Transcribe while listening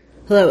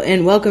Hello,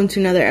 and welcome to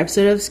another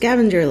episode of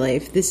Scavenger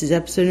Life. This is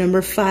episode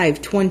number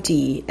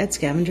 520 at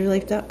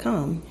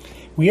scavengerlife.com.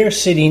 We are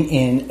sitting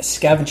in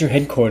Scavenger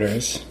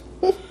headquarters,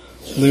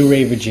 Blue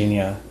Ray,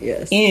 Virginia,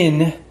 Yes.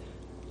 in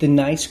the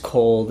nice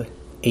cold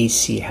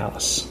AC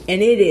house.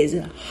 And it is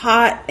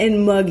hot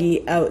and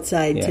muggy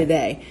outside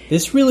today.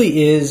 This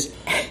really is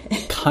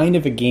kind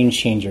of a game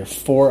changer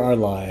for our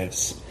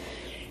lives.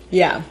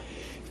 Yeah.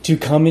 To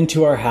come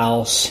into our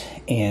house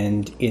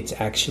and it's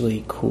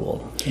actually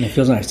cool. And it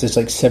feels nice. It's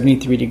like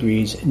 73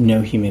 degrees,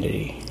 no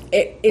humidity.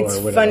 It's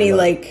funny,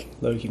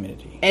 low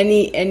humidity.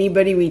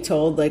 Anybody we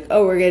told,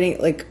 we're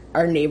getting,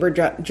 our neighbor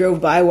drove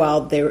by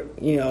while they were,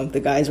 the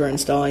guys were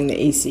installing the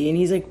AC, and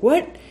he's like,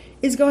 what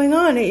is going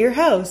on at your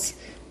house?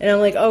 And I'm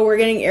like, we're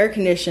getting air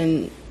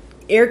conditioning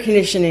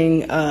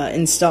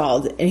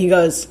installed. And he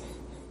goes,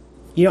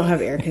 you don't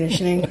have air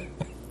conditioning?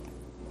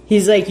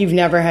 He's like, you've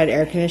never had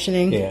air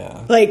conditioning?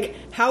 Yeah.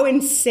 How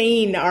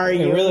insane are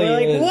you? Really we're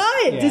like, is.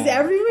 what? Yeah. Does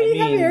everybody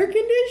have air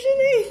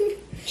conditioning?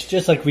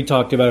 Just like we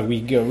talked about a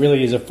week ago,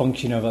 really is a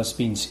function of us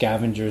being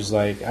scavengers,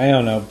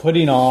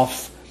 putting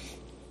off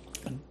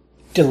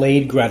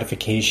delayed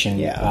gratification.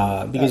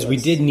 Yeah, because we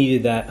did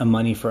needed that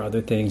money for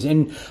other things.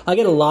 And I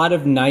get a lot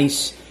of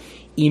nice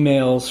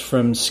emails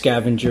from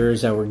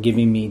scavengers that were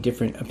giving me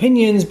different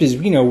opinions because,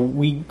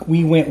 we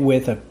went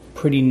with a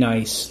pretty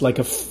nice, like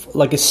a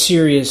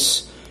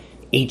serious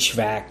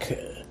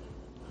HVAC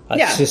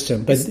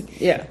system. But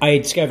I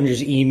had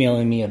scavengers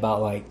emailing me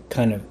about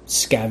kind of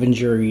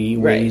scavengery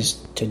ways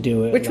to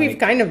do it, which we've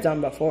kind of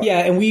done before. Yeah,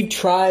 and we've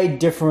tried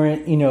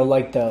different,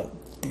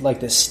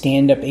 the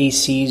stand-up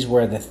ACs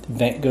where the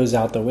vent goes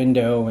out the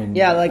window and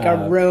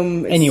a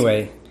room.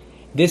 Anyway,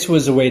 this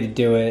was the way to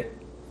do it.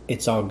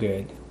 It's all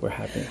good. We're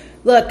happy.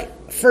 Look,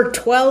 for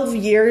 12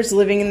 years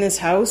living in this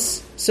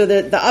house, so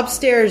the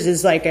upstairs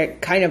is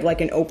kind of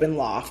like an open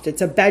loft.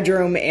 It's a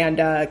bedroom and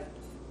a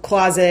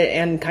closet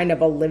and kind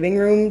of a living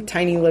room,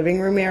 tiny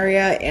living room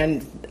area,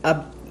 and a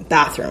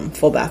bathroom,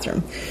 full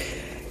bathroom.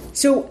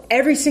 So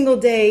every single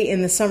day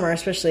in the summer,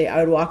 especially, I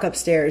would walk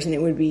upstairs and it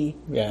would be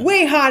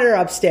way hotter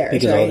upstairs.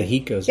 Because all the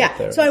heat goes up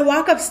there. So I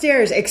walk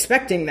upstairs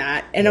expecting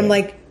that, and I'm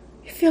like,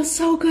 it feels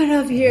so good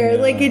up here.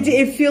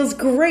 It feels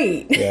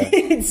great. Yeah.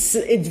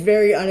 It's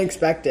very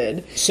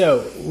unexpected.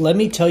 So let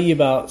me tell you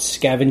about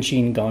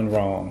scavenging gone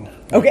wrong.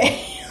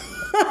 Okay.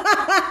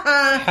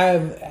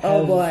 Have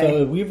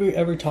we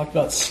ever talked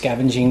about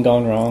scavenging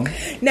gone wrong?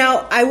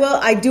 Now,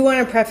 I do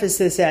want to preface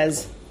this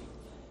as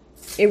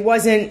it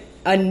wasn't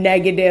a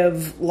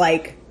negative,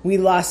 we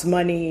lost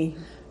money.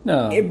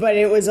 No. But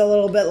it was a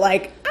little bit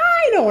I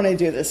don't want to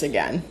do this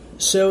again.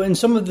 So in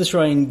some of this,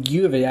 Ryan,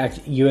 you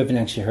haven't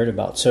actually heard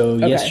about. So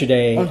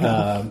yesterday,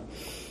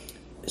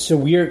 so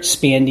we're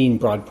expanding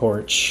Broad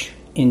Porch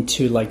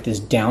into this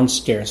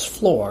downstairs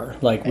floor.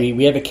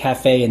 We have a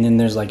cafe, and then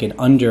there's an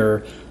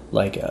under,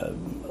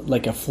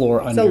 a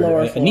floor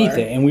underneath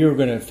it. And we were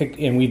going to fix,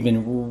 and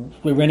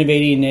we're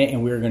renovating it,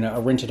 and we were going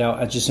to rent it out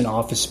as just an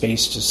office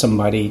space to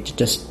somebody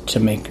to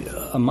make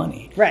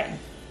money. Right.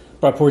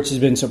 Broad Porch has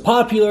been so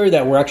popular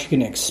that we're actually going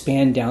to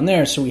expand down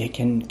there so we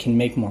can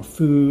make more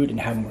food and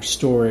have more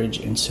storage,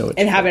 and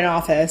have an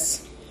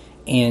office.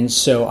 And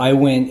so I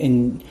went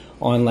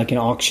on an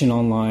auction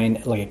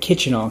online, a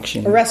kitchen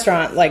auction, a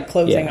restaurant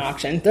closing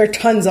auction. There are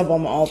tons of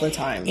them all the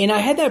time. And I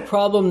had that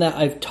problem that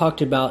I've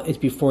talked about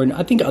it before, and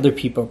I think other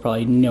people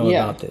probably know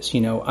about this.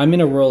 I'm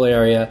in a rural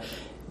area.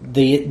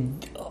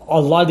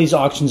 A lot of these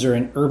auctions are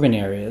in urban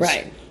areas,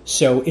 right?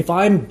 So if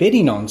I'm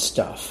bidding on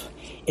stuff,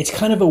 it's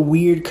kind of a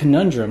weird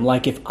conundrum.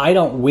 If I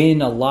don't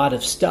win a lot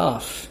of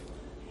stuff,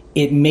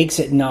 it makes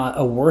it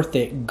not worth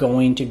it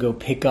going to go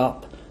pick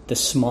up the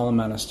small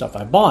amount of stuff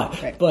I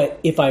bought. Right. But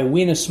if I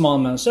win a small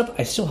amount of stuff,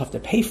 I still have to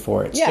pay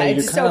for it. Yeah, so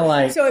you're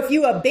kind of so if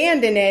you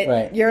abandon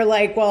it, you're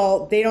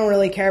well, they don't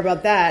really care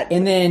about that.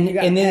 And then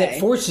it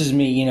forces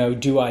me,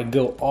 do I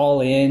go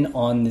all in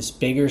on this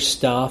bigger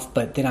stuff?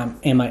 But then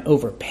am I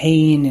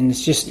overpaying? And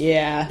it's just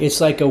it's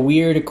a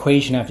weird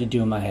equation I have to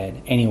do in my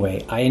head.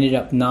 Anyway, I ended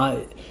up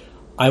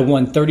I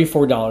won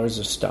 $34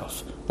 of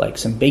stuff,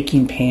 some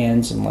baking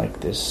pans and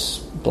this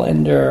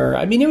blender.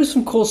 I mean, it was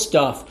some cool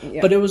stuff,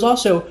 but it was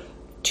also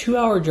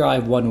 2-hour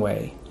drive one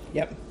way.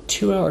 Yep.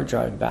 2-hour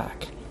drive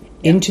back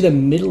into the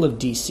middle of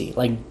DC,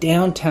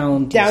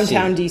 downtown DC.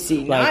 Downtown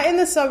DC, not in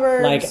the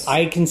suburbs.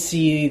 I can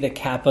see the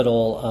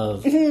capital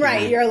of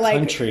right. You're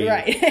country,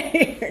 right,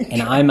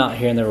 and I'm out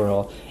here in the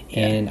rural.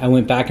 And I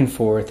went back and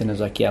forth, and I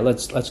was like,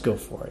 let's go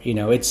for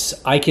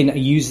it. I can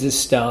use this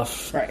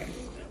stuff. Right.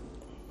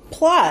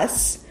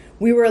 Plus,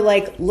 we were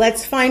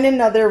let's find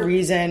another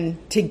reason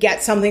to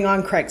get something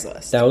on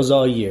Craigslist. That was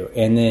all you.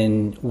 And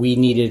then we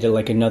needed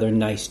another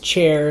nice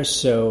chair,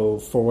 so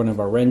for one of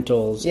our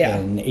rentals. Yeah.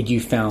 And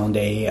you found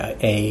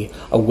a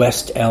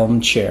West Elm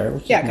chair.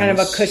 Kind of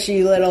a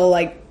cushy little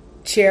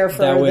chair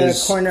for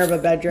the corner of a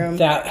bedroom.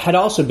 That had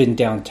also been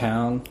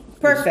downtown.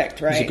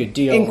 Perfect, right? It was a good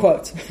deal. In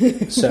quotes.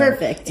 So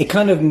perfect. It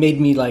kind of made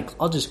me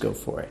I'll just go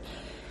for it.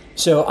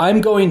 So I'm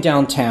going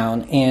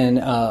downtown, and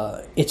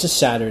it's a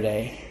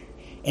Saturday.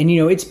 And,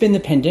 it's been the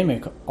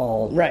pandemic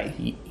all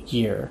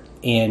year,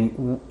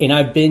 and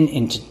I've been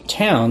into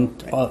town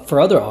for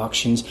other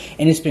auctions,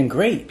 and it's been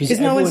great because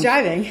no one's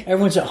driving.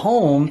 Everyone's at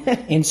home,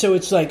 and so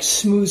it's like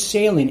smooth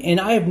sailing. And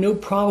I have no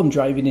problem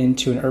driving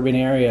into an urban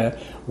area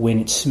when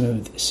it's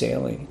smooth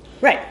sailing.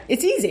 Right,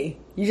 it's easy.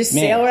 You just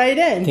sail right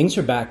in. Things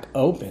are back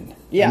open.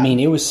 Yeah. I mean,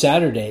 it was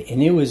Saturday,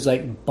 and it was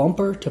like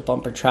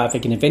bumper-to-bumper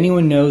traffic. And if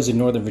anyone knows the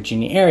Northern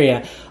Virginia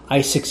area,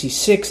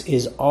 I-66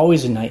 is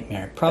always a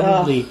nightmare.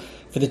 Probably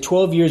for the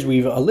 12 years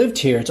we've lived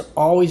here, it's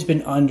always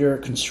been under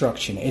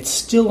construction. It's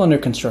still under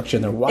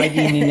construction. They're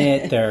widening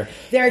it. They're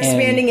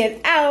expanding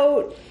it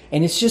out.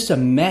 And it's just a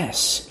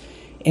mess.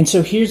 And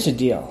so here's the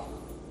deal.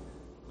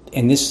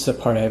 And this is the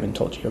part I haven't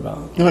told you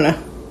about. Oh, no.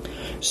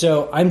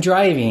 So I'm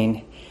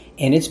driving,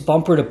 and it's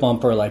bumper to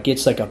bumper, like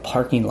it's like a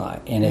parking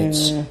lot. And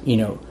it's,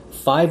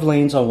 5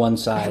 lanes on one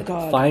side,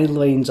 5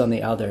 lanes on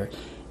the other.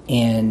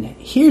 And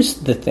here's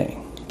the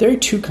thing. There are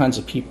 2 kinds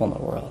of people in the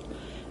world.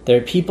 There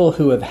are people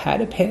who have had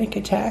a panic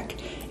attack,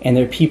 and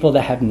there are people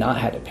that have not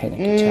had a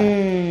panic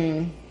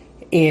attack.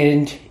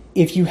 And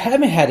if you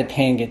haven't had a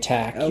panic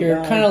attack,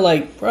 you're kind of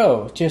like,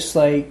 bro, just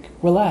like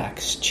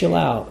relax, chill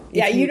out.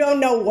 Yeah, you don't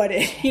know what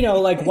it is.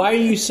 Like, why are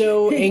you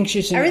so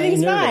anxious and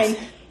everything's nervous?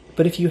 fine.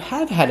 But if you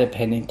have had a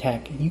panic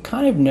attack, you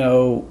kind of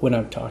know what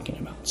I'm talking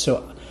about.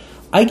 So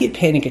I get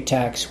panic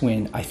attacks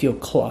when I feel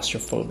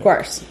claustrophobic. Of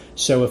course.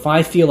 So if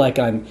I feel like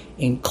I'm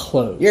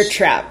enclosed. You're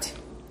trapped.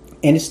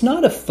 And it's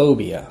not a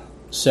phobia.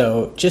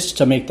 So just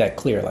to make that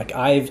clear, like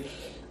I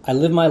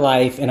live my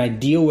life and I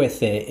deal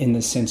with it in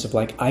the sense of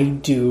like I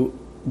do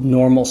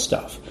normal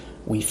stuff.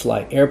 We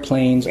fly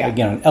airplanes, I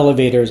get on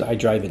elevators, I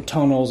drive in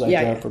tunnels, I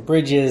drive for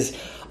bridges.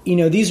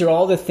 These are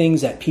all the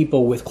things that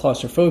people with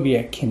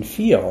claustrophobia can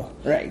feel.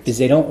 Right. Because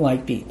they don't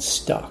like being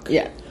stuck.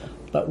 Yeah.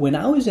 But when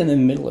I was in the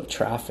middle of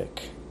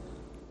traffic,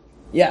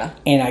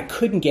 and I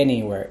couldn't get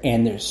anywhere,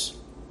 and there's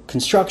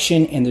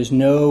construction, and there's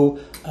no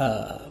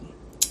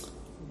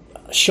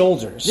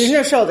shoulders. There's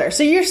no shoulder,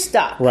 so you're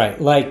stuck. Right.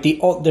 Like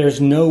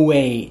there's no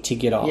way to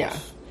get off. Yeah.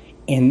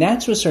 And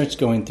that's what starts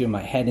going through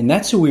my head. And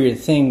that's a weird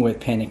thing with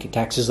panic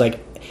attacks is like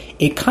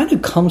it kind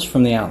of comes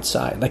from the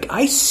outside. Like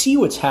I see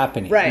what's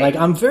happening. Right. Like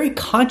I'm very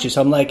conscious.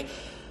 I'm like,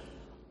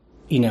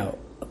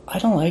 I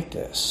don't like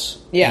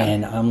this. Yeah.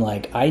 And I'm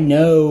like, I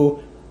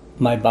know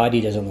my body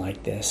doesn't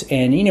like this.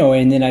 And,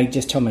 and then I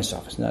just tell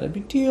myself, it's not a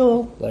big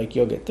deal. Like,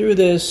 you'll get through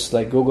this.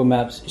 Like, Google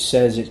Maps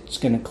says it's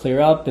going to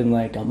clear up in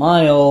like a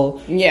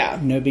mile. Yeah.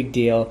 No big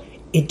deal.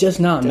 It does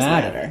not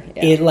matter.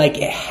 Yeah.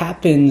 It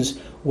happens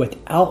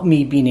without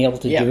me being able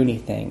to do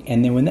anything.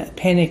 And then when that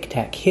panic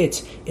attack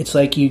hits, it's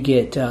like you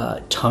get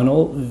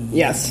tunnel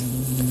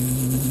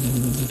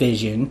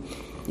vision.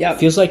 Yep. It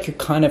feels like you're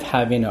kind of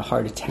having a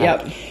heart attack.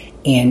 Yep.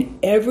 And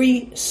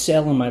every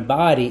cell in my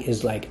body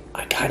is like,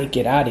 I gotta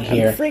get out of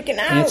here. I'm freaking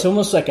out. And it's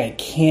almost like I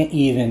can't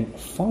even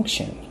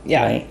function.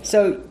 Yeah. Right?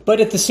 So, but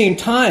at the same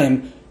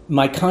time,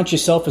 my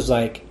conscious self is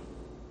like,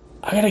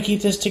 I gotta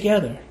keep this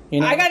together.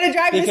 I gotta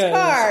drive this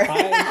car.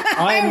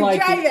 I'm like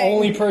driving. The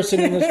only person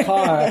in this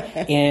car,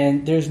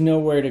 and there's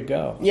nowhere to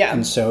go. Yeah.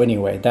 And so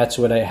anyway, that's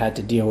what I had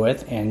to deal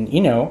with, and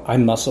I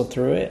muscled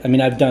through it. I mean,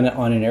 I've done it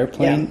on an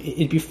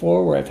airplane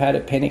before, where I've had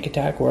a panic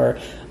attack where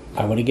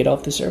I want to get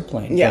off this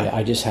airplane. Yeah. But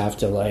I just have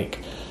to like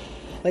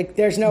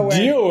there's nowhere.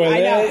 Deal with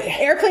I know. it.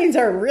 Airplanes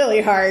are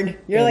really hard.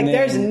 You're and like,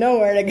 there's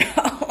nowhere to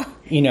go.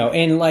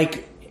 And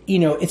like.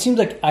 It seems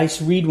like I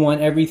read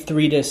one every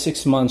 3 to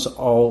 6 months.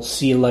 I'll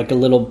see like a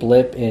little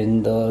blip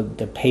in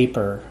the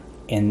paper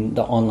in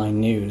the online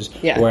news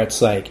where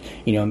it's like,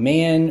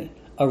 man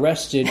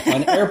arrested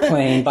on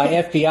airplane by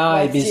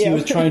FBI because he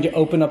was trying to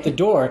open up the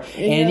door.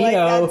 And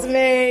that's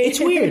me. It's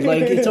weird.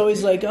 Like it's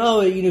always like,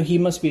 he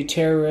must be a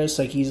terrorist.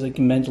 Like he's like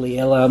mentally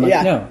ill. I'm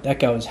like, no, that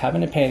guy was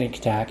having a panic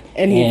attack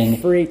and he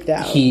freaked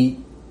out.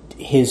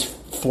 His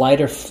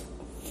fight or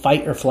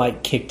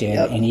flight kicked in,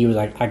 and he was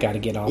like, I got to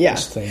get off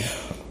this thing.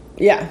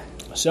 Yeah.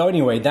 So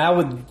anyway, that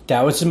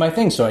was my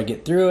thing. So I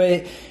get through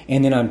it,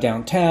 and then I'm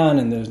downtown,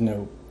 and there's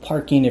no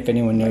parking. If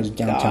anyone knows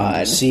downtown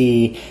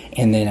DC,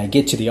 and then I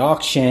get to the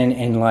auction,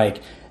 and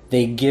like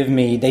they didn't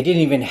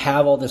even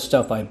have all the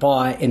stuff I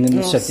bought, and then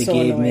the stuff they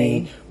gave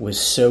me was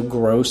so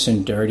gross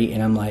and dirty,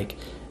 and I'm like,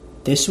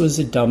 this was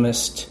the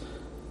dumbest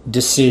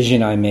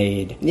decision I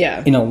made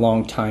in a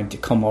long time to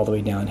come all the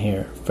way down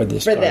here for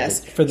this garbage.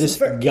 The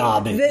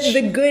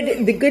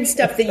good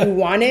stuff that you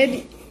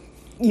wanted.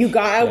 You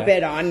got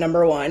outbid on,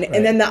 number one. Right.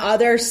 And then the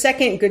other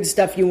second good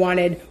stuff you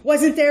wanted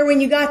wasn't there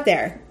when you got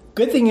there.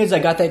 Good thing is I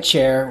got that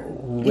chair,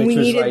 which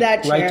was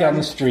like right down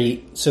the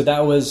street. So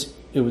it was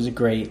a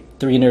great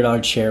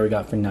 $300 chair we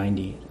got for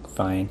 $90.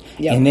 Fine.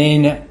 Yep. And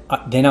then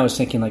I was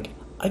thinking like,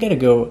 I got to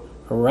go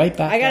right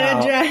back out. I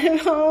got to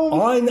drive home.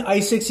 On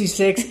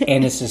I-66,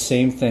 and it's the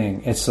same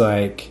thing. It's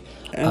like,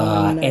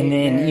 and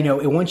then,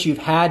 once you've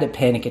had a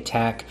panic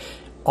attack,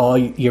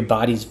 your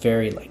body's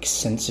very like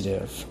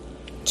sensitive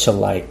to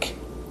like,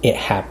 it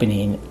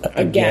happening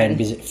again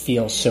because it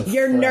feels so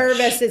You're fresh.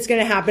 Nervous it's going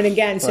to happen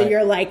again, so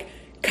you're like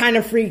kind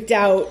of freaked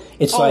out.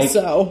 It's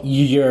also. Like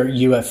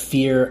you have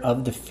fear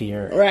of the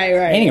fear. Right.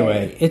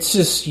 Anyway, it's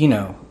just,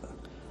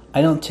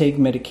 I don't take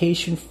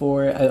medication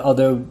for it,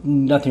 although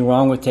nothing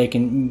wrong with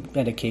taking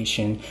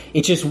medication.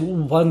 It's just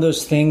one of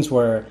those things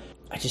where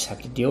I just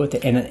have to deal with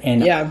it.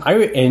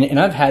 And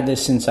I've had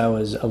this since I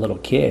was a little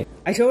kid.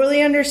 I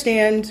totally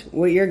understand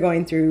what you're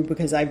going through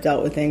because I've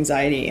dealt with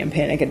anxiety and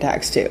panic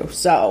attacks too.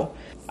 So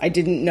I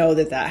didn't know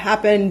that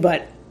happened,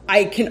 but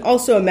I can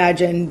also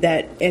imagine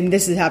that, and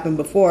this has happened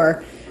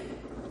before,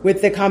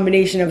 with the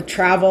combination of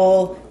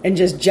travel and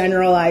just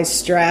generalized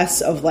stress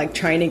of like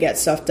trying to get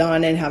stuff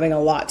done and having a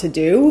lot to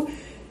do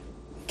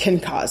can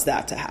cause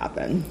that to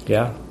happen.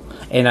 Yeah.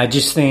 And I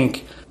just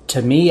think,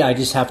 to me, I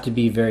just have to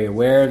be very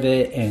aware of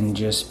it and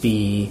just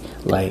be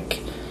like,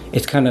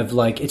 it's kind of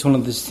like, it's one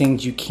of those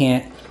things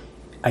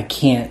I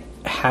can't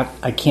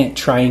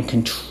try and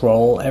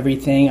control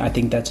everything. I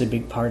think that's a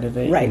big part of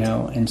it, right. You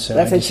know? And so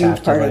that's I just a huge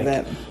have part to, of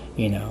it.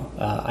 You know,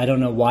 I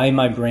don't know why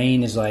my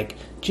brain is like,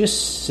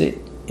 just sit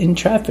in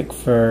traffic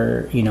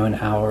for, an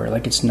hour.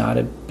 Like, it's not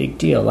a big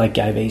deal. Like,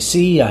 I have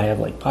AC, I have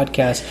like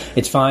podcasts,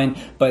 it's fine.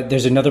 But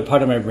there's another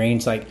part of my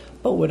brain's like,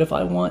 but what if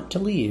I want to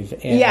leave?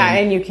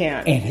 And you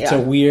can't. And it's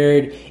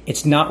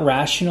it's not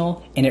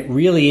rational. And it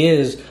really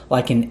is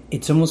like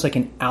it's almost like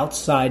an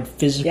outside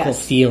physical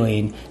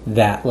feeling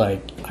that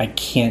like I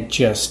can't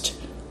just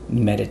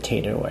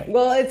meditate away.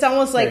 Well, it's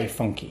almost very like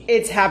funky.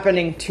 It's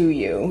happening to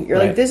you. You're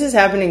like, this is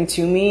happening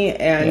to me,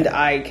 and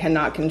I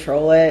cannot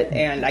control it,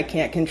 and I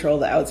can't control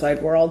the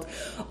outside world.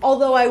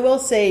 Although I will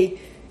say,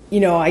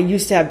 I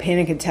used to have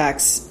panic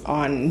attacks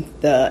on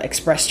the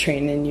express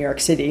train in New York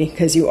City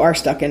because you are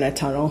stuck in a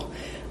tunnel,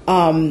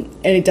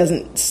 and it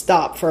doesn't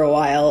stop for a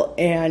while.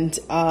 And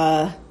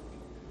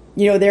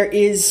there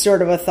is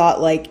sort of a thought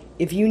like,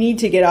 if you need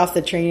to get off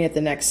the train at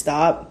the next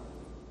stop,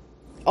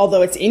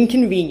 although it's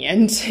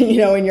inconvenient,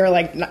 and you're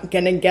like not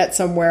gonna get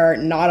somewhere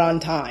not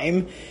on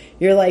time,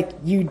 you're like,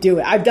 you do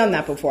it. I've done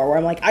that before where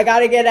I'm like, I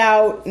gotta get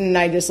out, and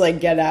I just like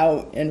get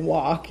out and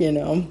walk,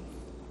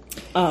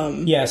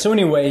 So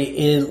anyway,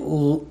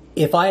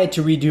 if I had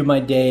to redo my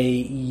day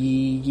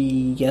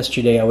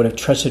yesterday, I would have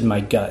trusted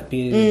my gut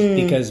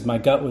because my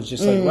gut was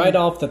just like, right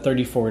off the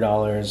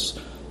 $34,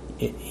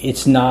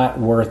 it's not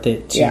worth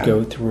it to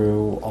go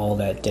through all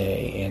that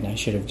day, and I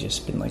should have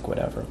just been like,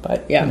 whatever.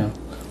 But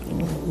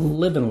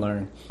live and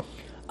learn.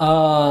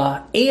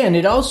 And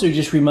it also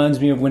just reminds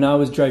me of when I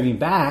was driving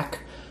back,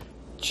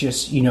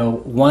 just,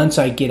 once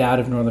I get out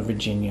of Northern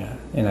Virginia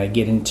and I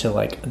get into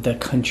like the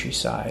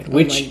countryside,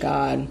 which oh my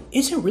God,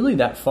 isn't really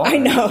that far. I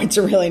know, it's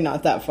really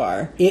not that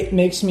far. It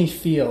makes me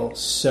feel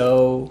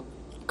so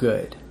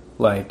good.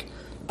 Like,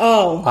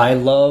 I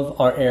love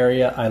our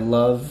area. I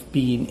love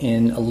being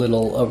in a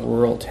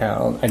rural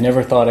town. I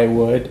never thought I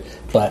would,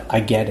 but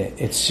I get it.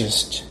 It's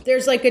just...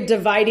 There's like a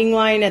dividing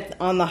line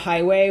on the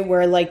highway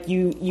where like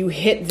you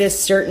hit this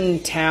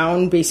certain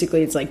town.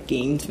 Basically, it's like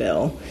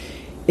Gainesville.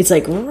 It's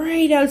like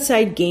right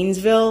outside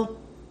Gainesville.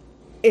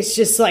 It's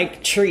just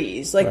like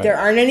trees. Like there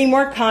aren't any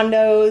more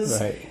condos.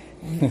 Right.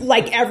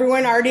 Like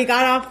everyone already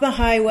got off the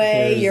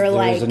highway.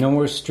 There's no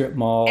more strip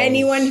malls.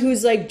 Anyone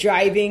who's like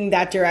driving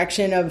that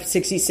direction of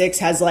 66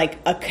 has like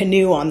a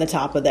canoe on the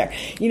top of there,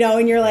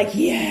 and you're like,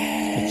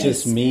 yes, it's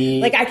just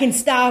me. Like I can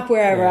stop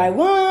wherever I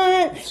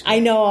want. I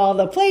know all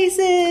the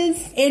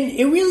places, and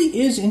it really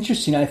is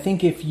interesting. I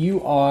think if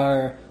you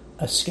are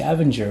a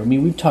scavenger, I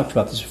mean, we've talked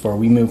about this before.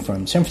 We moved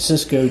from San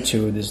Francisco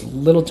to this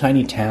little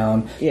tiny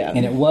town,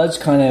 and it was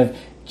kind of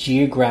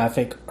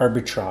geographic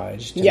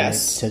arbitrage,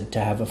 to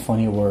have a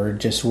funny word,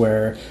 just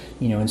where,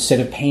 instead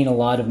of paying a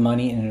lot of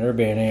money in an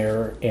urban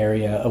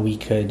area, we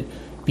could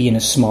be in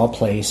a small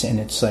place, and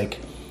it's like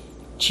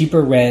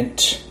cheaper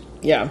rent,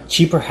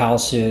 cheaper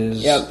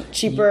houses,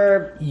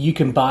 cheaper, you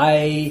can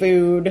buy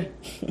food,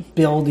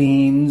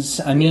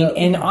 buildings. I mean,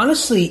 and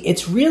honestly,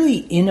 it's really,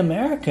 in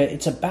America,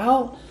 it's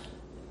about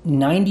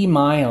 90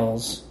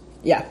 miles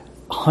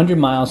 100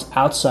 miles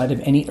outside of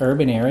any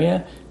urban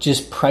area,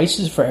 just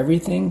prices for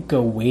everything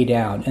go way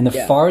down. And the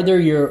farther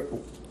you're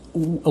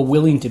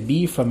willing to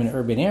be from an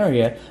urban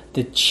area,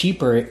 the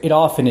cheaper it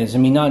often is. I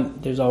mean,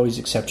 there's always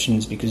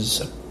exceptions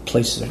because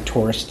places are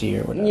touristy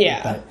or whatever.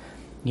 But,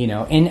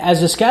 and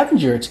as a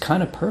scavenger, it's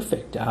kind of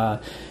perfect.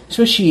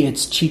 Especially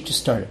it's cheap to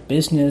start a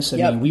business. I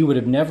mean, we would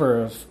have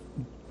never have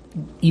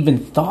even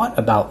thought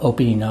about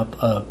opening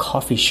up a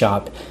coffee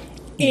shop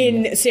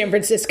in San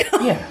Francisco,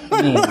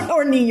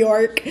 or New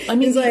York. I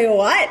mean, it's like,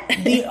 what?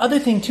 The other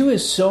thing too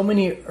is so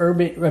many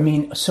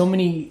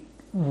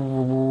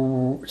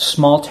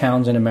small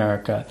towns in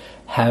America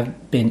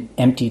have been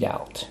emptied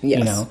out.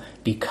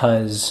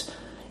 Because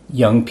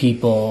young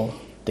people,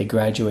 they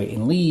graduate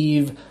and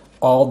leave.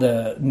 All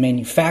the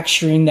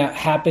manufacturing that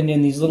happened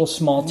in these little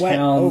small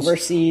towns,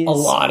 overseas, a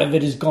lot of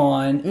it is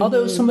gone.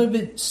 Although some of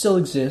it still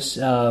exists.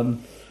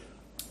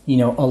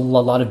 A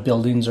lot of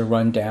buildings are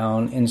run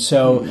down. And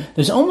so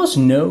there's almost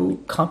no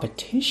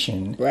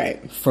competition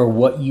for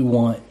what you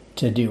want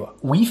to do.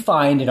 We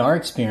find in our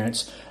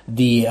experience,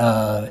 the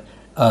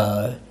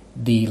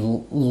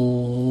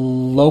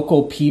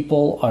local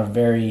people are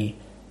very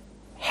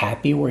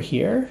happy we're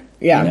here.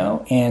 Yeah. You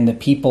know, and the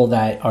people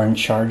that are in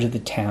charge of the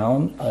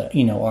town,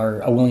 you know,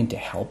 are willing to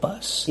help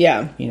us.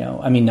 Yeah. You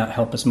know, I mean, not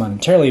help us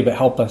monetarily, but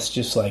help us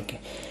just like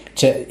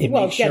to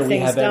make sure we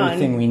have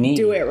everything we need.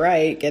 Do it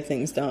right, get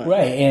things done.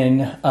 Right.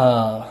 And,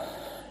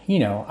 you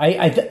know,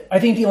 I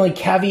think the only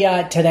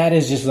caveat to that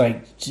is just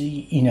like,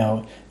 you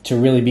know, to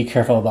really be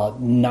careful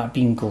about not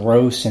being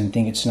gross and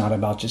think it's not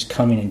about just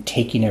coming and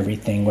taking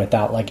everything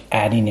without like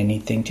adding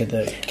anything to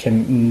the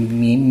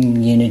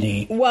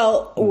community.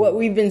 Well, what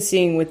we've been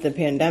seeing with the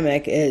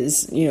pandemic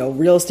is, you know,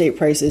 real estate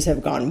prices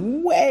have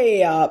gone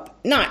way up.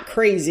 Not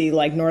crazy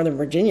like Northern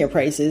Virginia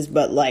prices,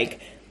 but like,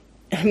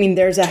 I mean,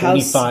 there's a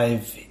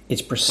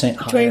 25%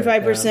 higher.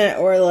 25%,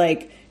 or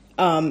like,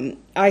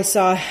 I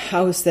saw a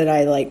house that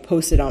I like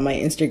posted on my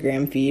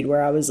Instagram feed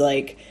where I was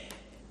like,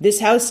 this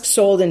house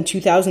sold in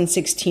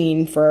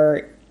 2016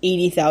 for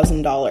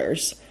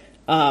 $80,000.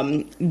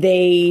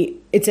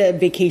 It's a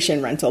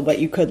vacation rental, but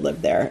you could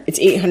live there. It's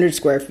 800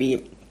 square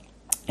feet.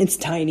 It's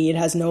tiny. It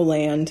has no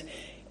land.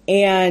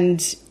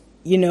 And,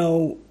 you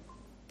know,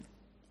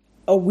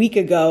 a week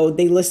ago,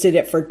 they listed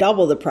it for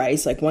double the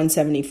price, like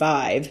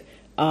 $175.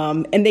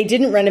 And they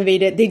didn't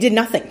renovate it. They did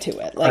nothing to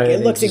it. Like,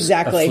 it looks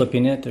exactly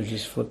flipping it. They're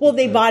just flipping. Well,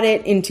 they bought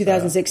it in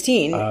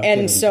 2016,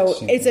 and so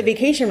it's a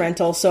vacation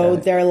rental. So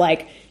they're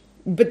like,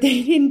 but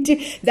they didn't do.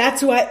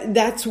 That's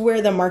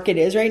where the market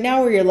is right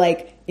now. Where you're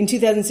like, in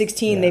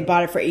 2016, they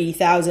bought it for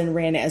 $80,000,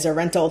 ran it as a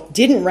rental,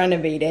 didn't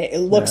renovate it. It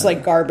looks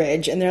like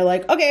garbage, and they're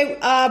like, okay,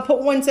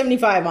 put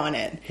 $175 on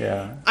it.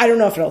 Yeah, I don't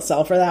know if it'll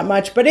sell for that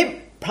much, but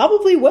it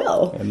probably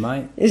will. It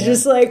might. It's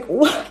just like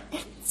what?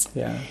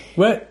 Yeah.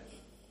 What?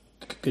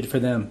 Good for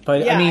them.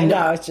 But yeah, I mean,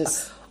 no, it's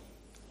just.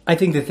 I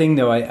think the thing,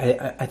 though,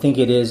 I think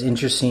it is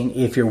interesting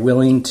if you're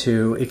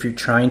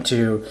trying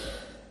to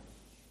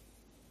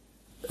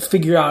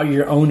figure out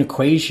your own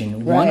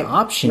equation. One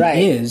option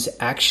is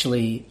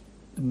actually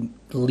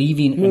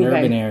leaving an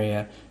urban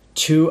area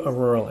to a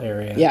rural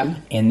area,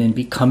 and then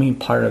becoming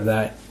part of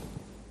that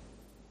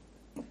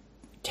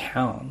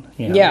town.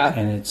 You know? Yeah,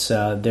 and it's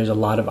there's a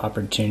lot of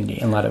opportunity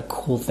and a lot of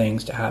cool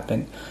things to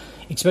happen,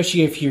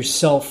 especially if you're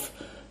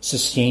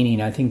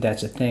self-sustaining. I think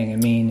that's a thing. I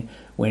mean,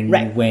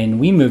 when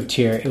we moved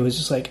here, it was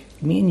just like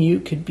me and you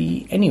could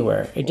be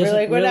anywhere. It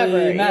doesn't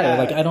really matter. Yeah.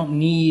 Like, I don't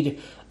need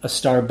a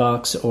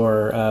Starbucks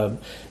or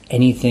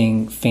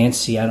anything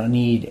fancy. I don't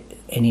need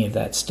any of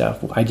that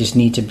stuff. I just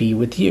need to be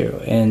with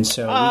you, and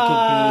so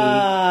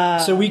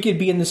we could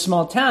be in the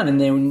small town,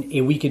 and then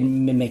we could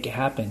make it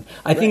happen.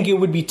 I think it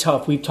would be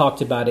tough. We've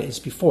talked about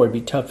it before. It'd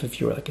be tough if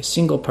you were like a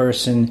single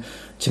person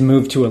to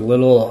move to a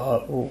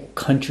little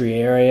country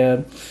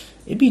area.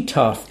 It'd be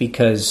tough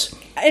because.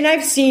 And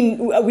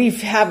we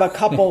have a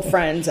couple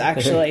friends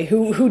actually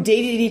who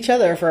dated each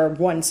other for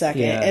 1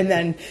 second, and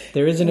then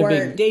there isn't a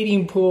big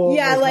dating pool.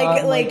 Yeah,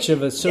 like much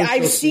of a social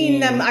I've seen scene.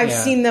 them. I've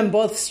seen them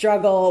both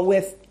struggle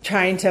with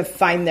trying to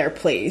find their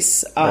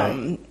place.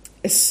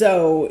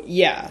 So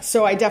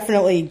I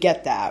definitely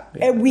get that.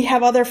 Yeah. And we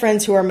have other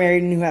friends who are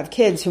married and who have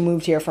kids who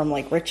moved here from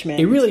like Richmond.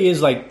 It really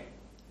is like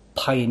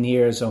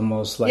pioneers,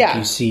 almost like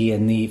you see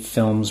in the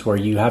films where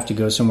you have to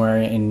go somewhere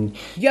and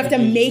you have to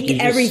make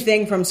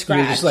everything from scratch.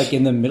 You're just like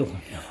in the middle of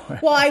nowhere.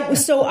 Well,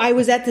 I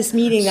was at this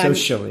meeting.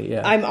 Socially,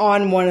 I'm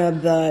on one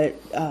of the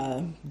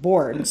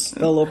boards,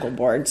 the local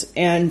boards,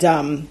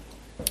 and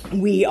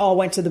we all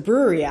went to the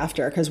brewery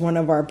after because one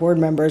of our board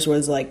members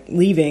was like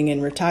leaving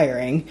and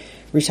retiring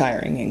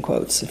in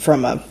quotes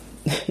from a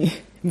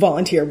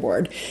volunteer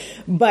board,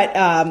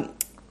 but.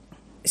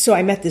 So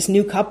I met this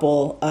new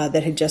couple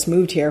that had just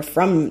moved here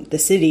from the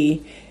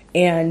city,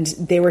 and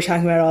they were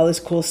talking about all this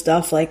cool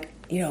stuff, like,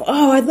 you know,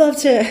 I'd love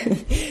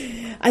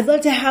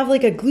to have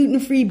like a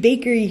gluten-free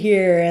bakery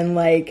here, and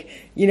like,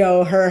 you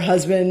know, her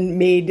husband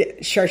made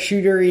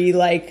charcuterie,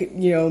 like,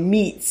 you know,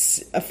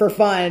 meats for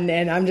fun,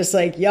 and I'm just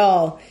like,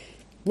 y'all,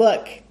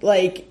 look,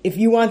 like, if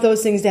you want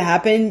those things to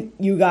happen,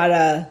 you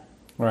gotta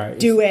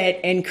do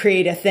it and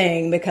create a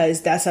thing,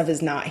 because that stuff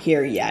is not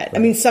here yet. Right. I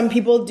mean, some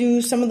people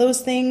do some of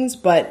those things,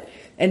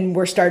 and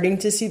we're starting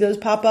to see those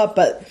pop up,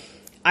 but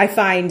I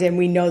find, and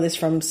we know this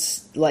from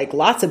like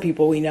lots of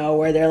people we know,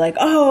 where they're like,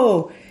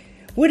 oh,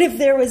 what if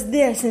there was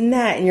this and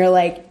that? And you're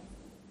like,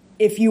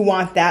 if you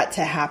want that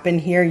to happen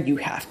here, you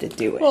have to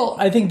do it. Well,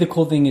 I think the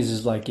cool thing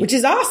is like... Which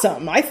is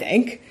awesome, I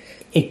think.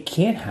 It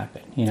can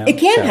happen, you know? It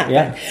can happen.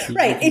 Yeah,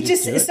 right. It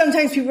just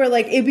sometimes people are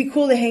like, it'd be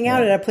cool to hang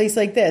out at a place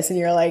like this. And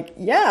you're like,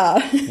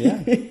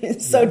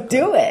 so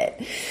do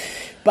it.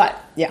 But,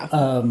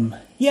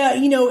 yeah,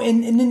 you know,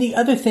 and then the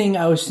other thing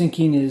I was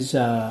thinking is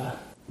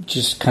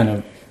just kind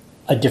of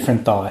a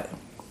different thought.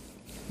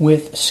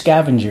 With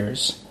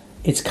scavengers,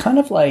 it's kind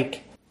of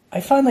like, I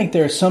find like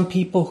there are some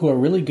people who are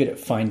really good at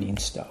finding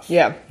stuff.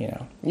 Yeah. You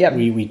know? Yep.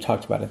 We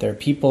talked about it. There are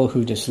people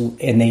who just,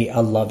 and they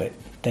love it.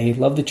 They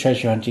love the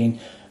treasure hunting,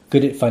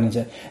 good at finding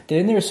stuff.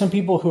 Then there are some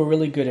people who are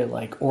really good at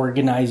like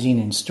organizing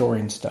and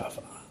storing stuff.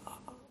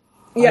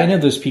 Yeah. I know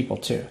those people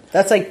too.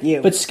 That's like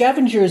you. But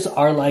scavengers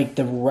are like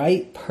the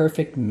right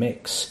perfect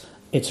mix.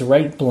 It's the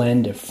right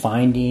blend of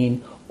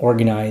finding,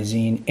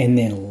 organizing, and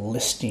then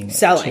listing it.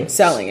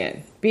 Selling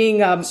it.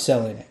 Being...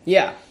 selling it.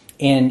 Yeah.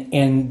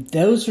 And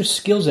those are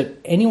skills that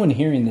anyone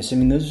hearing this, I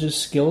mean, those are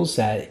skills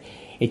that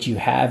you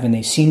have, and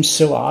they seem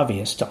so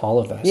obvious to all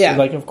of us. Yeah.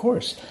 Like, of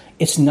course,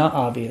 it's not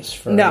obvious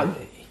for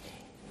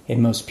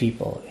in most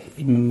people.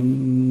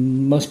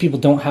 Most people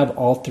don't have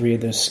all three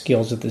of those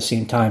skills at the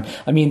same time.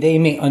 I mean, they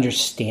may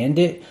understand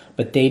it,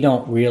 but they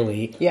don't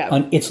really.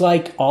 Yeah. It's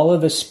like all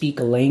of us speak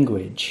a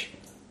language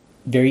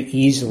very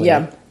easily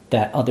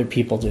that other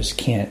people just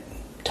can't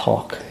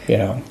talk, you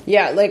know?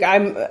 Yeah, like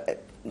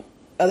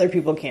other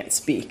people can't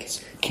speak.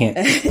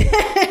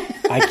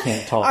 I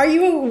can't talk. Are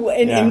you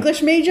an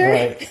English major?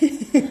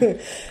 Right.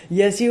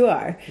 Yes, you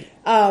are.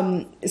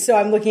 So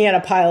I'm looking at a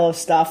pile of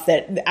stuff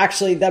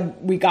that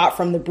we got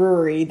from the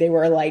brewery. They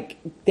were like,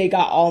 they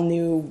got all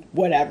new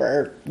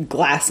whatever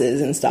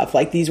glasses and stuff.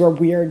 Like these were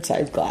weird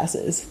sized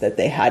glasses that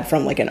they had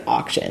from like an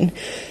auction.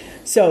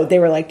 So they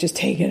were like, just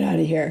take it out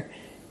of here.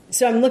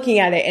 So I'm looking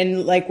at it,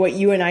 and like what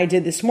you and I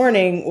did this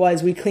morning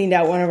was we cleaned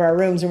out one of our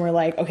rooms and we're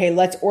like, okay,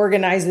 let's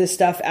organize this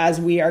stuff as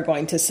we are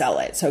going to sell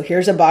it. So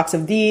here's a box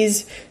of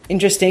these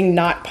interesting,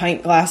 not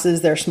pint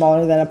glasses. They're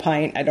smaller than a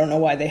pint. I don't know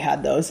why they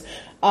had those.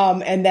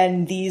 And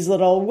then these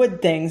little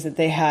wood things that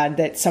they had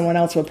that someone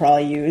else would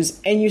probably use.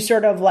 And you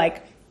sort of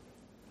like,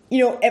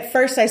 you know, at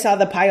first I saw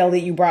the pile that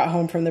you brought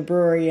home from the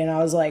brewery and I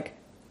was like,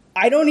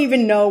 I don't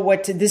even know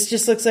this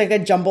just looks like a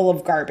jumble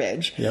of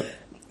garbage. Yep.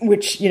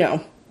 Which, you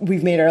know,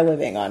 we've made our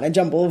living on, a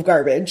jumble of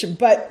garbage.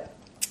 But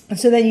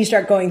so then you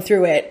start going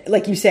through it,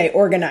 like you say,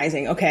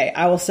 organizing. Okay,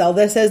 I will sell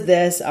this as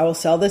this. I will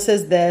sell this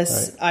as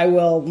this. Right. I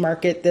will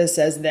market this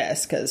as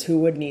this because who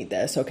would need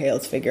this? Okay,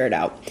 let's figure it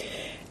out.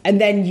 And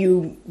then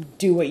you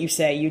do what you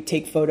say. You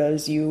take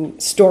photos, you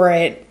store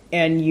it,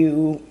 and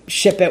you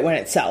ship it when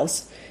it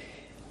sells.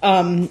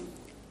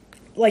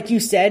 Like you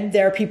said,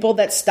 there are people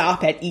that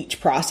stop at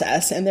each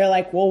process and they're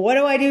like, well, what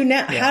do I do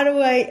now? Yeah. How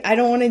do I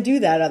don't want to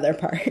do that other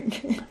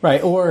part.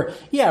 Right. Or,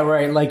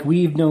 right. Like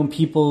we've known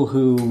people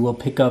who will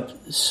pick up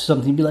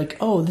something and be like,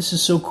 oh, this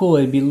is so cool.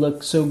 It'd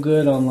look so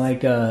good on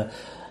like a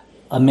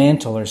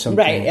mantle or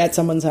something. Right. At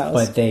someone's house.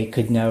 But they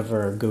could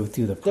never go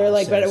through the process. They're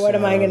like, but what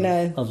am I going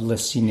to... Of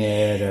listing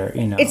it or,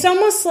 you know. It's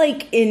almost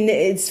like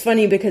it's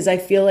funny because I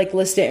feel like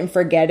list it and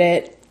forget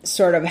it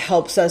sort of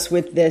helps us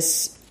with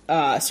this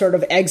sort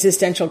of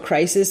existential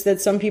crisis that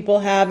some people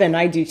have, and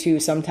I do too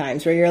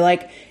sometimes, where you're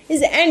like,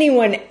 is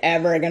anyone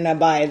ever going to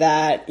buy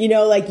that? You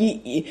know, like,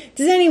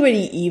 does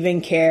anybody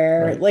even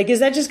care? Right. Like,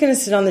 is that just going to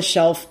sit on the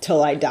shelf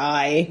till I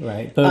die?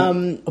 Right.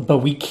 But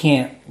we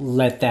can't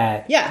let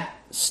that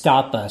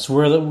stop us.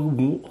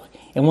 And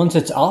once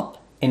it's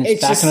up and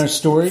it's back in our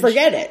storage,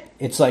 forget it.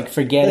 It's like,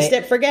 forget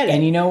it. Forget it.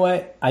 And you know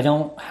what? I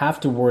don't have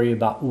to worry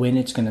about when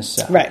it's going to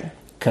sell. Right.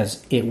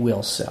 Because it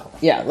will sell.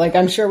 Yeah, like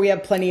I'm sure we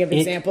have plenty of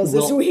examples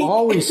this week. It will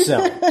always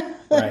sell.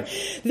 Right.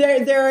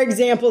 There are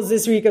examples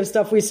this week of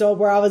stuff we sold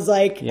where I was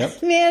like,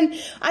 man,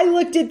 I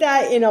looked at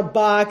that in a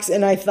box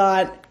and I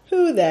thought,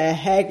 who the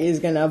heck is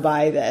going to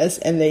buy this?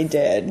 And they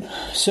did.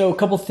 So a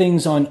couple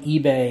things on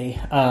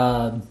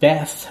eBay.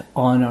 Beth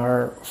on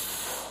our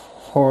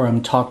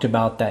forum talked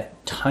about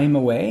that time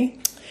away.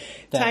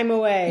 Time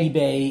away.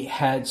 eBay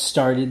had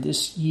started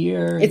this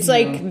year. It's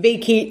like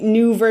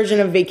new version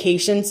of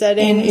vacation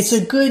settings. And it's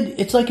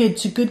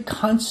a good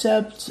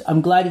concept. I'm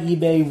glad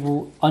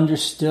eBay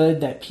understood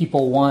that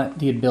people want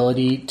the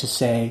ability to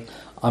say,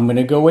 I'm going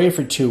to go away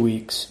for 2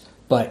 weeks,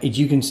 but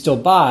you can still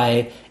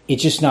buy.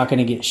 It's just not going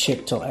to get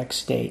shipped till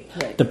X date.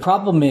 Right. The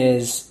problem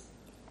is,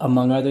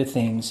 among other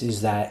things,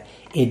 is that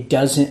it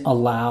doesn't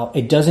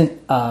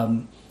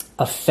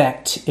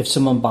affect if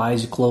someone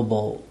buys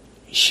global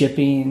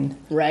shipping,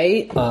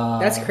 right?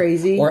 That's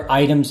crazy. Or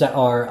items that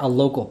are a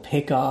local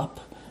pickup,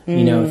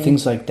 you know,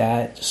 things like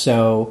that.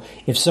 So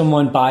if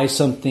someone buys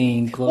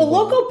something global,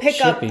 local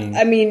pickup,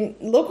 shipping,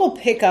 local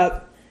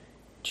pickup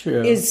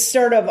is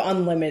sort of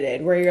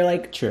unlimited, where you're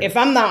like, if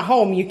I'm not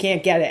home, you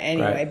can't get it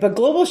anyway. Right. But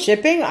global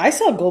shipping, I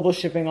sell global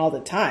shipping all the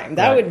time.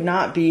 That would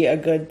not be a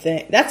good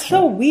thing. That's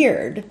so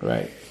weird.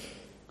 Right.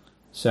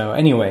 So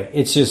anyway,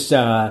 it's just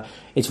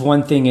it's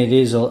one thing. It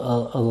is a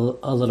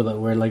little bit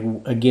weird. Like,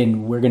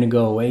 again, we're going to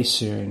go away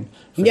soon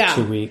for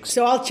 2 weeks.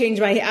 So I'll change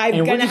my.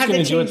 I'm going to have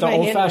to change my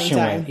handling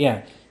time.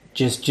 Yeah,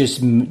 just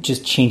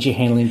change your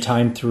handling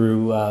time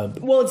through.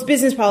 Well, it's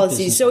business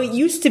policy. So it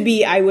used to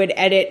be I would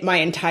edit my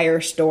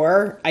entire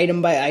store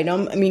item by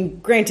item. I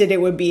mean, granted,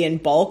 it would be in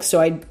bulk, so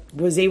I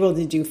was able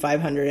to do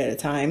 500 at a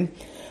time.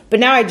 But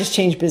now I just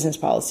change business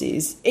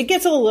policies. It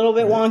gets a little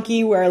bit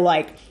wonky where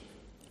like,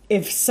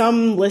 if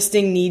some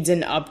listing needs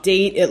an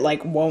update, it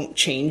like won't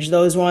change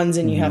those ones,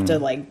 and you have to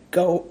like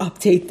go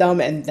update them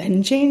and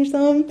then change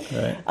them.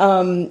 Right.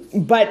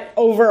 But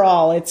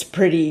overall, it's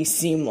pretty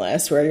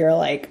seamless. Where you're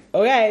like,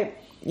 okay,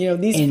 you know,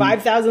 these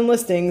 5,000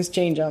 listings,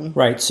 change them.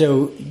 Right.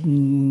 So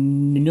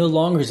no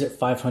longer is it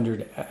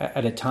 500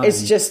 at a time.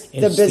 It's just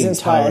the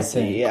business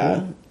policy. Thing. Yeah.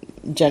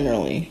 Cool.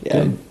 Generally.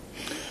 Yeah. Good.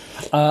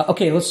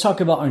 Okay, let's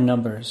talk about our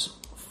numbers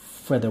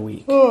for the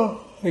week.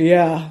 Oh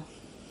yeah.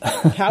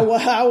 How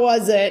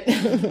was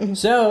it?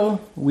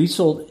 So we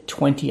sold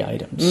 20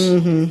 items.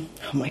 Mm-hmm.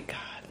 Oh my God.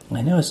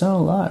 I know, it's not a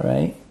lot,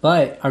 right?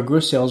 But our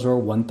gross sales were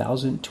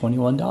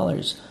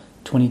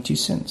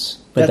 $1,021.22.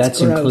 But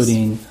that's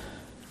including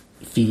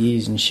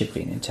fees and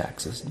shipping and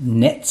taxes.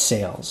 Net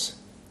sales,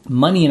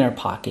 money in our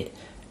pocket,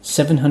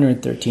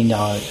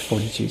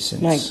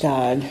 $713.42. My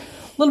God. A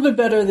little bit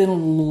better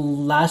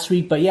than last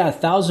week, but yeah,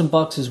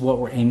 $1,000 is what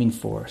we're aiming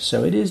for.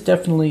 So it is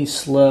definitely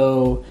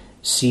slow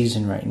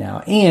season right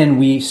now. And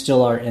we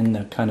still are in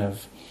the kind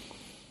of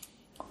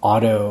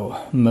auto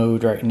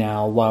mode right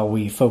now while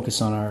we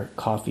focus on our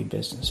coffee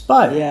business.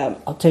 But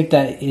I'll take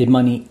that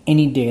money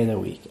any day of the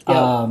week.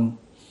 Yep.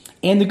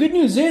 And the good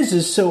news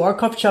is so our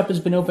coffee shop has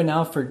been open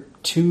now for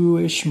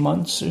 2-ish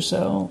months or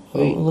so. A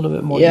little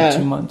bit more than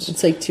 2 months.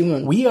 It's like 2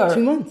 months. We are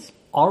 2 months.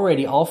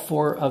 Already, all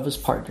 4 of us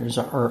partners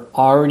are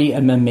already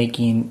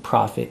making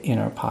profit in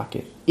our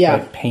pocket. Yeah.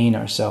 By paying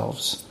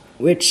ourselves.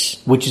 Which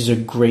is a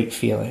great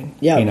feeling.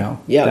 Yeah. You know,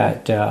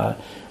 that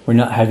we're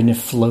not having to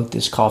float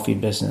this coffee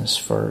business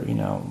for, you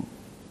know,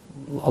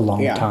 a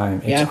long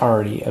time. It's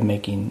already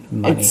making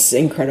money. It's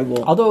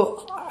incredible.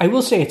 Although I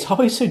will say it's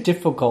always so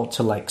difficult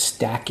to like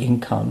stack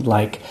income.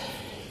 Like,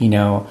 you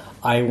know,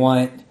 I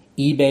want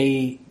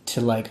eBay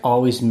to like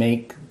always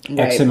make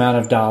X amount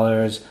of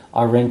dollars,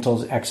 our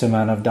rentals X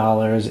amount of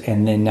dollars,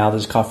 and then now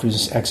this coffee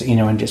is X, you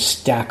know, and just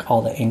stack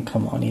all the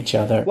income on each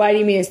other. Why do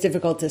you mean it's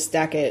difficult to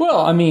stack it?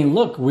 Well, I mean,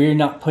 look, we're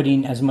not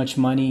putting as much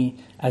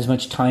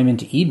time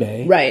into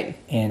eBay. Right.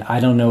 And I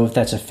don't know if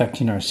that's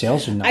affecting our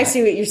sales or not. I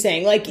see what you're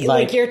saying. Like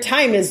your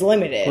time is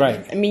limited.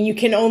 Right. I mean, you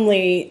can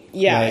only,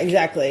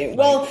 exactly.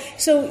 Well,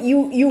 so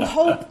you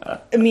hope,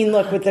 I mean,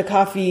 look, with the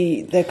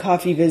coffee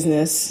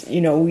business,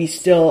 you know, we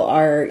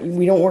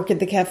don't work at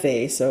the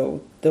cafe,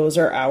 so those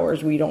are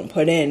hours we don't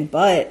put in,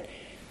 but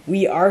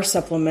we are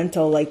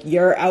supplemental. Like,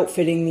 you're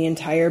outfitting the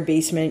entire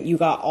basement. You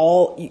got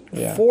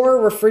 4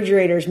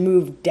 refrigerators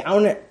moved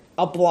down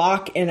a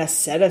block and a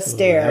set of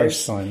stairs. That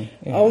was fun.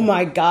 Yeah. Oh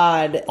my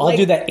God. I'll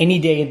do that any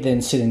day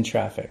than sit in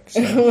traffic.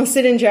 So.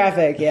 Sit in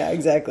traffic. Yeah,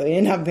 exactly.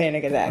 And have a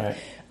panic attack. Right.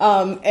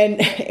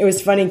 And it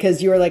was funny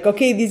because you were like,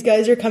 okay, these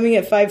guys are coming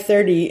at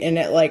 5:30, and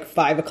at like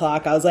 5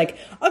 o'clock, I was like,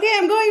 okay,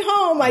 I'm going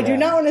home. I do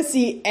not want to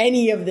see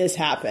any of this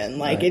happen.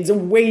 Like, it's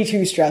way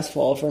too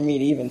stressful for me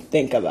to even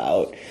think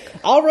about.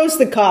 I'll roast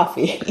the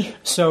coffee.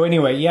 So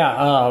anyway,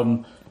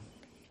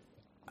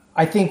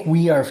 I think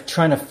we are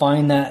trying to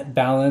find that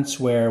balance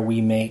where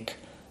we make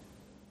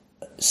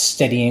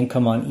steady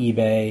income on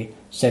eBay,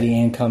 steady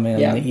income in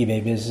the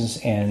eBay business,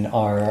 and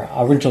our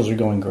rentals are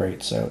going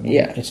great. So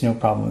it's no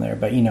problem there.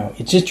 But, you know,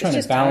 it's just trying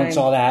to balance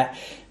all that,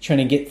 trying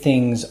to get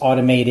things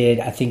automated.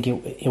 I think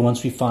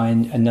once we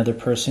find another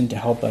person to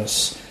help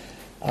us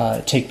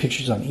take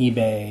pictures on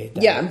eBay,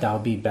 that'll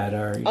be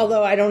better.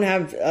 Although I don't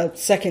have a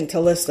second to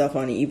list stuff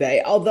on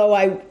eBay. Although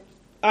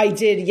I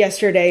did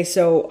yesterday,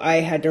 so I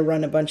had to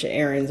run a bunch of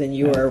errands, and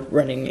you were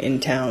running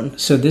in town.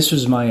 So this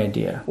was my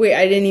idea. Wait,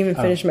 I didn't even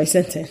finish my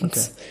sentence.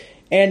 Okay.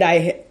 And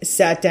I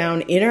sat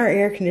down in our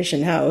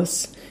air-conditioned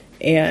house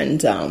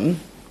and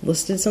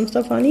listed some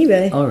stuff on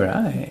eBay. All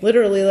right.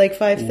 Literally like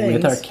 5 things.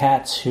 With our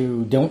cats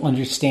who don't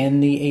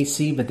understand the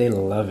AC, but they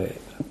love it.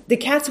 The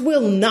cats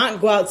will not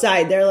go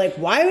outside. They're like,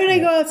 why would I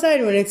go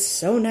outside when it's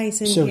so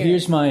nice in here? So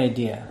here's my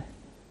idea.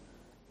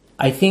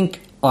 I think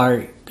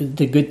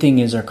the good thing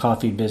is our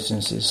coffee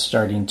business is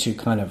starting to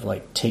kind of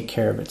like take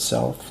care of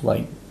itself.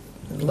 Like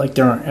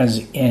there aren't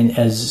as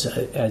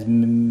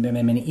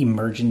many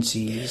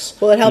emergencies.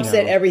 Well, it helps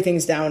that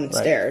everything's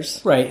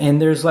downstairs. Right.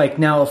 And there's like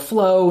now a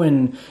flow,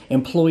 and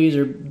employees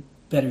are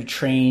better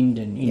trained,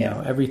 and you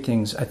know,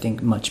 everything's, I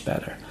think, much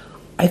better.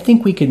 I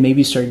think we could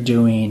maybe start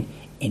doing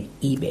an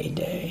eBay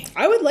day.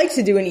 I would like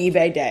to do an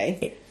eBay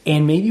day.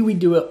 And maybe we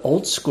do it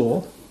old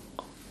school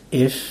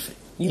if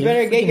you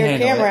better get your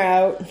camera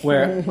out.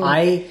 Where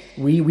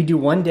we do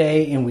one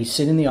day and we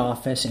sit in the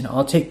office and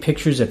I'll take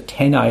pictures of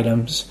 10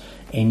 items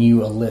and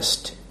you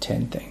list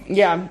 10 things.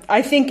 Yeah,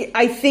 I think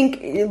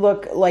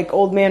look like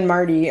Old Man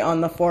Marty on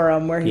the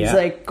forum where he's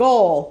like,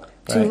 goal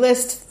to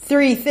list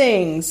 3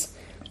 things.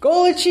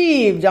 Goal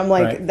achieved. I'm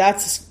like,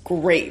 that's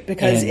great,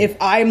 because if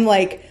I'm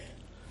like,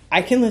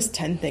 I can list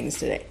 10 things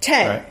today.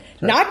 10,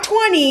 not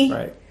 20.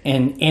 Right.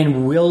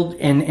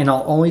 And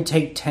I'll only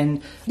take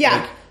 10.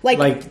 Yeah.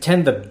 Like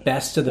 10 the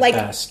best of the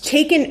best.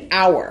 Take an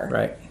hour.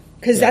 Right.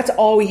 Because that's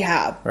all we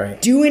have.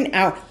 Right. Do an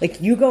hour.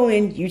 Like, you go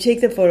in, you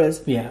take the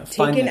photos. Yeah.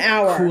 Take an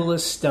hour.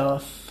 Coolest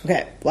stuff.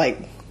 Okay. Like,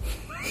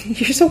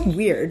 you're so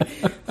weird.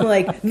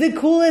 Like, the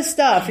coolest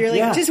stuff. You're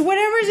like, just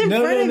whatever's in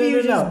front of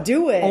you, just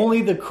do it.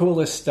 Only the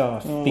coolest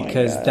stuff,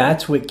 because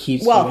that's what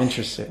keeps you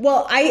interested.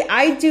 Well,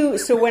 I do.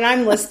 So when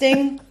I'm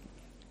listing,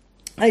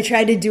 I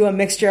try to do a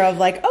mixture of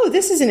like, oh,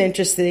 this is an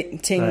interesting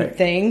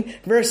thing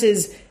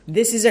versus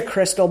this is a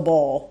crystal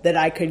bowl that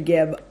I could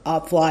give a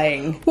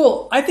flying.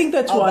 Well, I think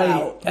that's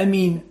why. I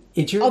mean,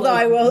 although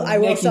I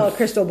will sell a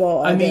crystal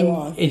bowl all day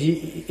long.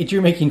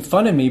 You're making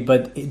fun of me,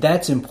 but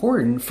that's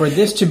important for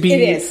this to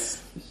be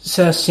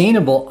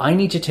sustainable. I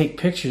need to take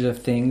pictures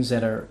of things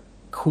that are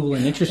cool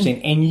and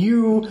interesting, and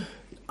you,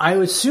 I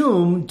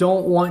assume,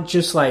 don't want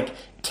just like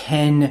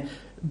 10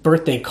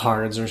 birthday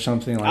cards or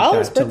something like that. Oh,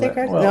 it's birthday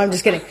cards? No, I'm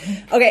just kidding.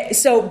 Okay,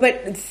 so,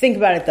 but think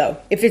about it, though.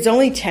 If it's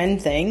only 10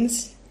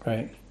 things...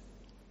 Right.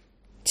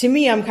 To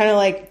me, I'm kind of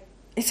like,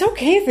 it's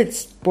okay if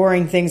it's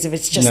boring things if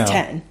it's just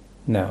 10.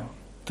 No.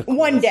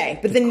 One day,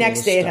 but the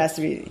next day it has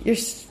to be, you're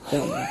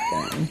still not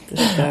done.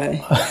 This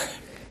guy.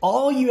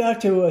 All you have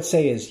to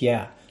say is,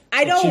 yeah.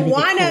 I don't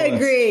want to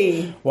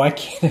agree. Why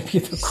can't it be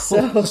the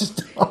cool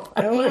stuff?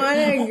 I don't want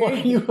to agree. Why are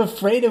you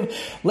afraid of...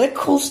 Let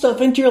cool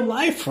stuff into your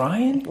life,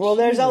 Ryan. Well,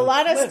 there's a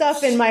lot of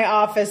stuff in my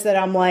office that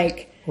I'm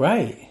like...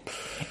 Right.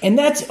 And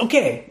that's...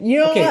 Okay. You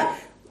know what?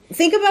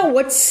 Think about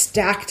what's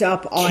stacked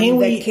up on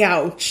the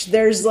couch.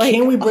 There's like...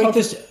 Can we break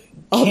this...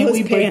 Can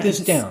we break this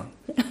down?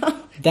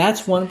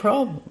 That's one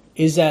problem.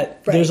 Is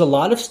that there's a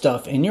lot of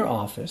stuff in your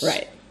office...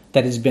 Right.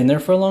 That has been there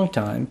for a long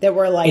time. That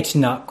we're like... It's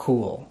not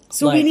cool.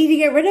 So we need to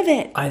get rid of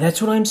it. That's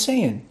what I'm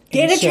saying.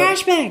 Get a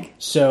trash bag.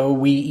 So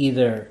we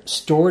either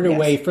store it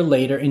away for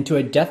later into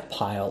a death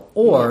pile,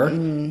 or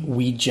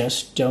we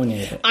just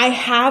donate it. I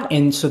have...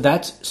 And so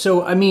that's...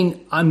 So, I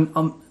mean,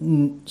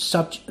 I'm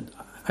stop...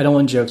 I don't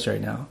want jokes right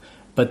now.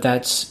 But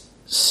that's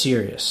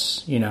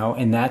serious, you know?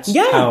 And that's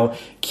how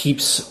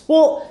keeps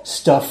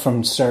stuff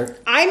from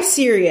I'm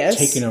serious.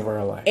 taking over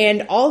our life.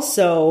 And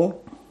also...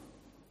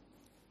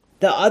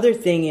 The other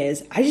thing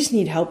is, I just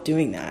need help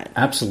doing that.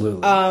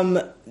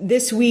 Absolutely.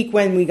 This week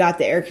when we got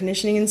the air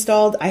conditioning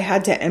installed, I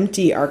had to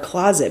empty our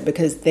closet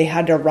because they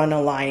had to run a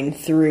line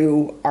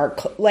through our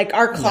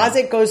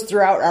closet goes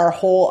throughout our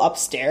whole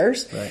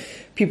upstairs. Right.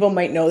 People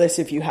might know this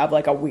if you have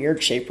like a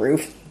weird shaped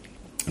roof.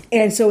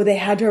 And so they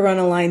had to run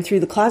a line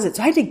through the closet.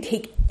 So I had to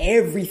take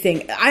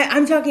everything.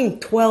 I'm talking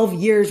 12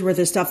 years worth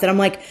of stuff that I'm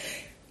like...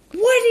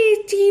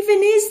 What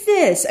even is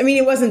this? I mean,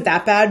 it wasn't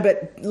that bad,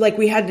 but like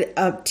we had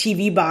a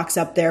TV box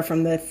up there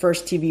from the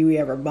first TV we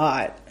ever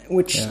bought,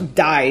 which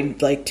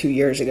died like 2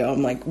 years ago.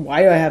 I'm like,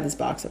 why do I have this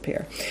box up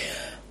here?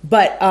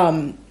 But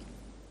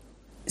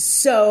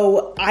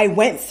so I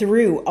went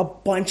through a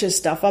bunch of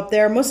stuff up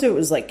there. Most of it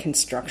was like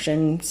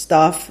construction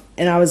stuff,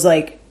 and I was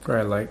like,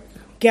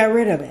 get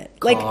rid of it.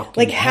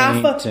 Like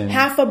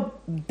half a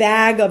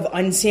bag of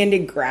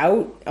unsanded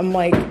grout. I'm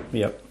like,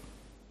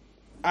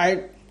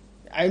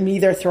 I'm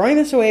either throwing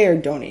this away or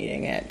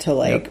donating it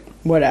to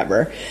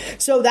whatever.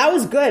 So that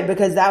was good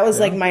because that was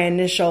like my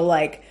initial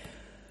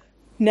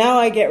now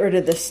I get rid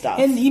of this stuff.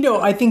 And you know,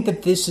 I think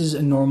that this is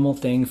a normal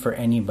thing for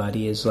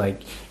anybody is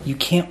like you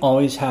can't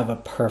always have a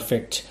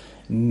perfect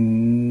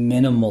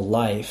minimal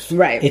life.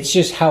 Right. It's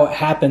just how it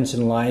happens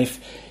in life.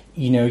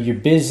 You know, you're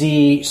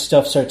busy,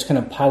 stuff starts kind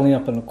of piling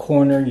up in a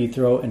corner, you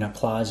throw it in a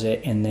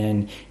closet, and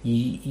then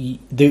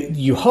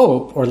you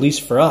hope, or at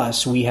least for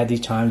us, we had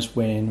these times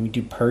when we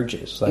do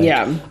purges.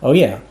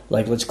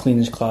 Let's clean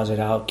this closet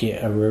out,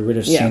 get rid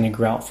of sanded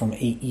grout from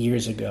 8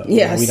 years ago.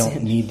 Yes. We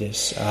don't need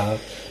this.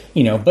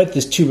 But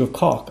this tube of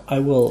caulk, I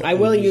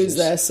will use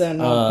this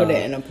and I'll put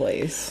it in a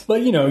place.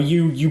 But, you know,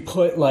 you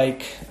put I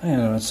don't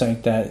know, it's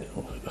like that,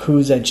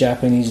 who's that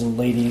Japanese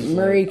lady?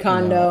 Marie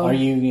Kondo. Are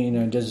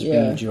you, does it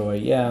bring you joy?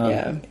 Yeah.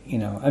 You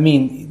know, I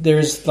mean,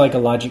 there's like a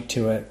logic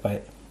to it.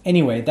 But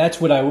anyway, that's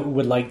what I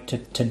would like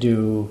to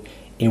do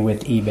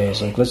with eBay.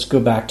 Is like, let's go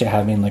back to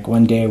having like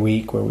 1 day a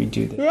week where we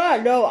do this.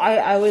 Yeah, no,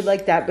 I would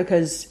like that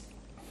because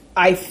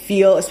I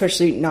feel,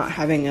 especially not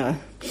having a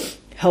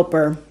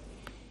helper,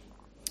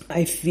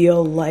 I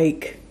feel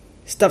like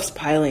stuff's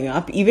piling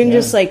up. Even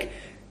just like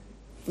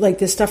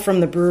the stuff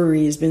from the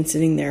brewery has been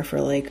sitting there for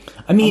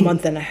a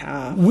month and a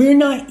half. We're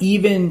not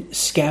even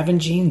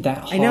scavenging that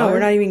hard. I know, we're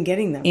not even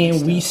getting them.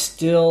 And we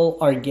still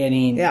are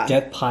getting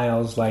death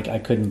piles like I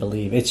couldn't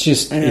believe. It's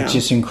just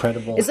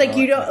incredible. It's like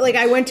you don't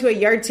I went to a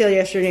yard sale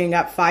yesterday and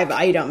got 5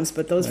 items,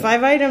 but those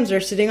 5 items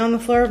are sitting on the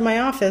floor of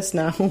my office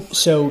now.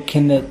 So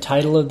can the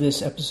title of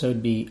this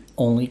episode be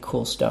Only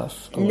Cool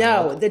Stuff?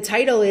 No, the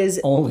title is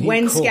Only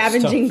When Cool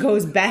Scavenging Stuff.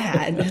 Goes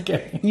Bad.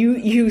 Okay.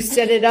 You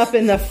set it up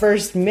in the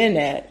first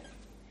minute.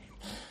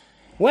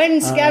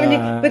 When scavenging,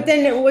 but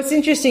then what's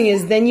interesting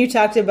is then you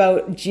talked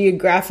about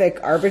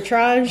geographic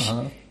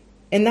arbitrage,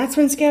 and that's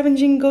when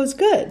scavenging goes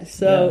good.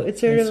 So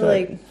it's sort of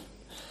like...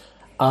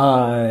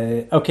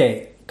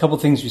 okay, a couple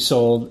things we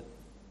sold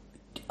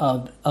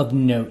of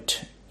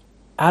note.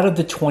 Out of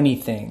the 20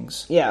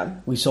 things,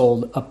 we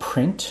sold a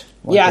print,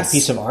 a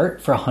piece of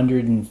art for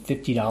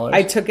 $150.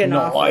 I took an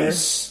offer.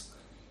 Nice.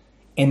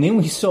 And then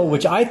we sold,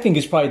 which I think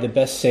is probably the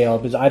best sale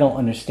because I don't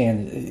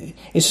understand it.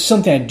 It's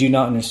something I do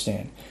not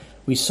understand.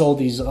 We sold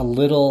these it's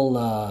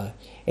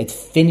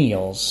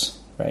finials,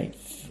 right?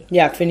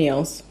 Yeah,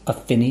 finials. A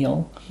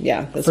finial?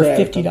 Yeah, that's for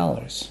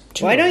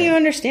 $50. Why don't you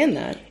understand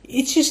that?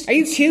 It's just... Are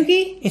you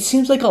kooky? It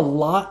seems like a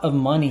lot of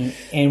money,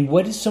 and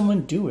what does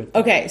someone do with it?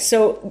 Okay,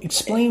 so...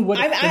 Explain what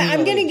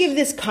I'm going to give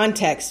this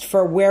context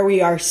for where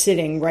we are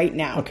sitting right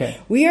now. Okay.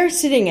 We are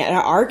sitting at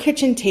our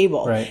kitchen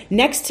table. Right.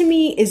 Next to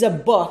me is a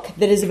book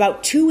that is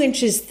about 2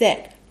 inches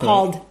thick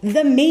called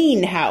The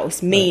Maine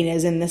House. Maine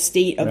as in the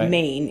state of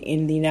Maine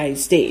in the United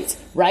States,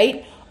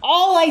 right?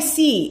 All I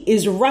see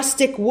is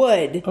rustic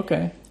wood.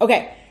 Okay.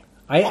 Okay.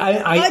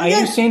 I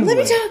understand. Let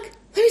me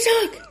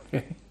talk.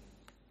 Okay.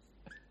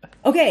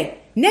 Okay,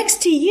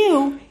 next to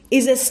you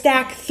is a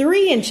stack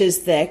 3 inches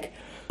thick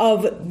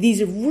of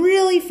these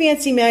really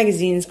fancy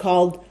magazines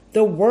called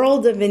The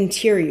World of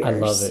Interiors. I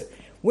love it.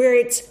 Where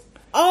it's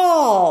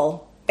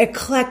all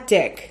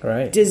eclectic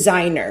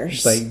designers.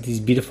 It's like these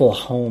beautiful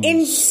homes.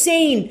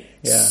 Insane,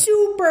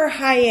 super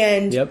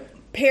high-end,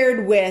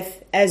 paired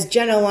with, as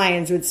Jenna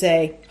Lyons would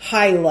say,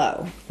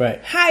 high-low.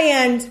 Right.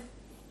 High-end,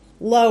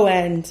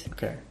 low-end.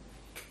 Okay.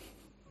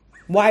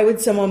 Why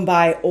would someone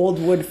buy old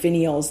wood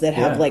finials that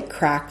have, like,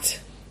 cracked...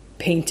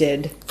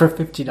 painted for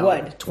 $50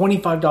 wood.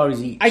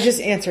 $25 each. I just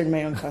answered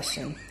my own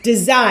question.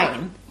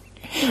 Design.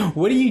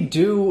 What do you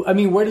do? I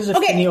mean, where does a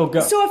finial go?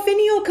 So a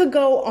finial could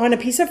go on a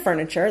piece of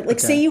furniture. Like,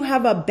 say you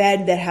have a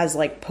bed that has,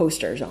 like,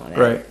 posters on it.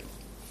 Right.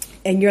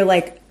 And you're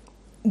like,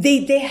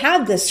 they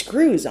have the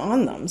screws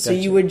on them. So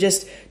you would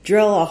just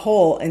drill a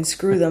hole and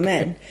screw them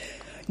in.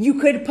 You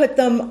could put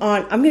them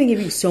on... I'm going to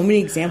give you so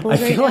many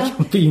examples right now. I feel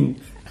like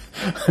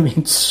I'm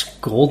being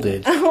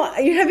scolded.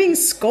 You're not being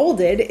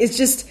scolded. It's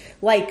just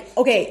like,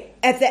 okay,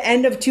 at the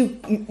end of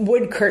 2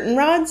 wood curtain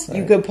rods,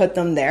 you could put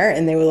them there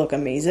and they would look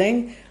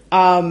amazing.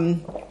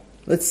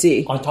 Let's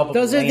see. On top of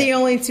those are the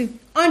only 2.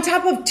 On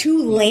top of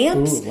 2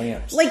 lamps. Ooh,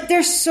 lamps. Like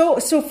they're so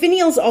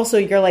finials also,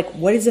 you're like,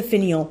 what is a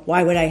finial?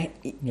 Why would I?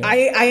 Yeah.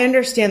 I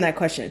understand that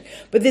question.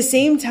 But at the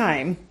same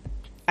time,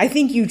 I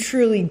think you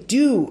truly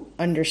do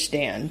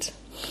understand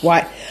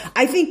why.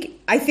 I think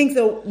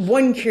the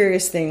one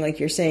curious thing, like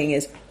you're saying,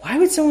 is why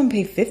would someone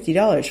pay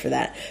 $50 for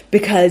that?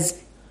 Because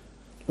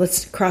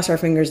let's cross our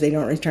fingers they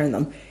don't return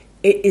them.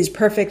 It is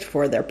perfect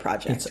for their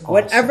project. It's awesome.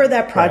 Whatever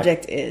that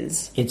project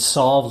is. It's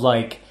solved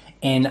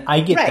and I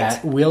get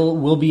that.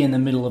 We'll be in the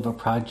middle of a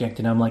project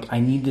and I'm like, I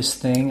need this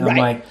thing. I'm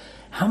like,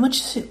 how much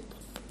is it?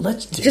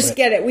 Let's do Just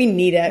get it. We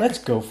need it. Let's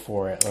go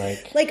for it.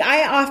 Like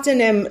I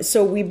often am.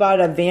 So we bought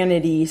a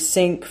vanity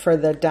sink for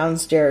the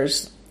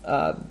downstairs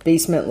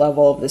basement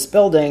level of this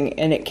building,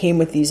 and it came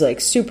with these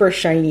like super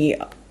shiny,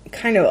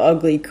 kind of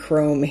ugly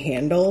chrome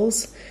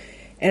handles.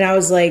 And I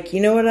was like,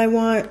 you know what I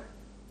want?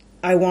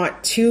 I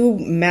want 2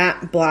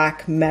 matte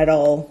black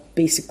metal,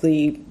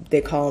 basically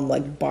they call them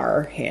like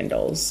bar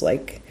handles.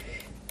 Like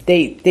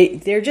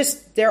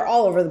they're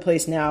all over the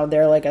place now.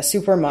 They're like a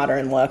super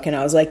modern look. And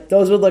I was like,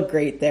 those would look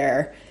great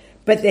there.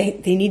 But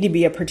they need to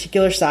be a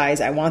particular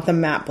size. I want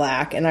them matte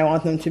black, and I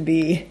want them to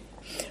be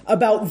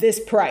about this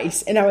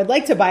price. And I would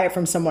like to buy it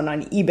from someone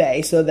on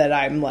eBay so that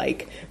I'm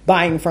like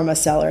buying from a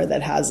seller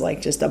that has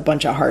like just a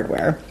bunch of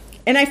hardware.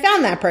 And I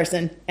found that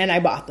person and I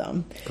bought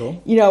them.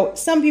 Cool. You know,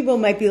 some people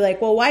might be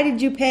like, well, why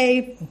did you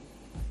pay,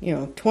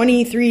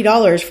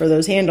 $23 for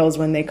those handles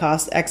when they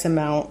cost X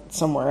amount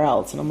somewhere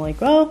else? And I'm like,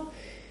 well,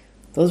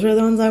 those were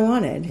the ones I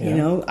wanted.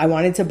 Yeah. I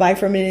wanted to buy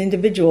from an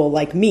individual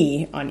like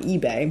me on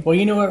eBay. Well,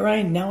 you know what,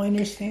 Ryan? Now I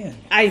understand.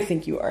 I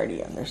think you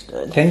already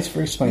understood. Thanks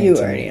for explaining to me.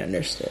 You already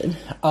understood.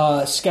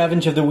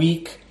 Scavenge of the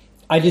week.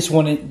 I just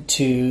wanted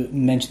to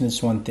mention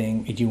this one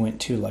thing. If you went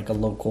to like a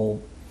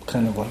local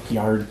kind of like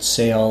yard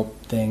sale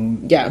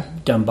thing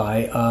done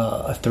by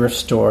a thrift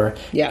store.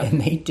 Yeah. And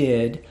they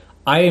did.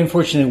 I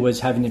unfortunately was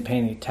having a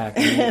panic attack.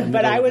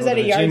 But I was at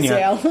a yard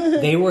sale.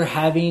 They were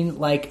having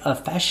like a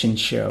fashion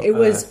show. It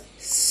was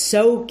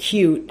so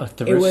cute. A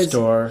thrift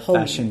store,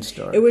 fashion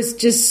store. It was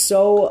just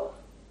so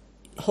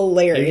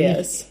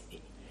hilarious.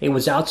 It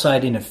was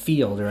outside in a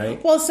field,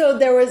 right? Well, so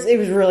it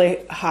was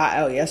really hot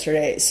out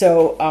yesterday.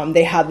 So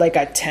they had like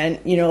a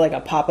tent, like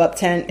a pop-up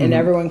tent, and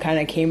everyone kind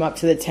of came up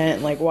to the tent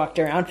and like walked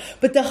around.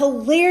 But the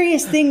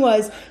hilarious thing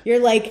was, you're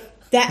like,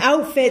 the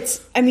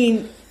outfits, I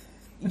mean,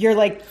 you're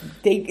like,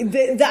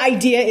 the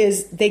idea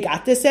is they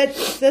got this at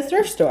the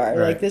thrift store,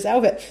 like this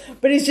outfit.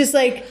 But it's just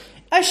like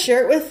a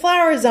shirt with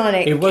flowers on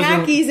it,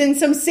 khakis and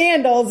some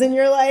sandals, and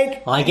you're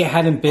like it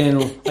hadn't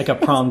been like a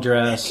prom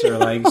dress or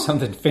like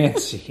something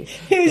fancy.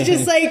 It was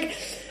just like,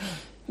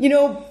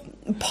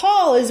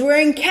 Paul is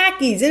wearing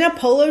khakis and a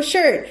polo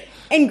shirt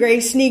and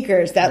gray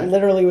sneakers. That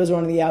literally was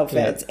one of the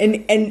outfits. Yeah.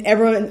 And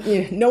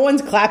everyone, no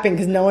one's clapping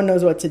because no one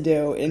knows what to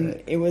do.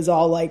 And it was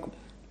all like,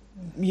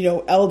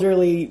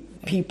 elderly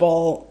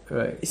people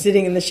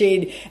sitting in the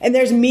shade. And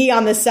there's me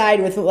on the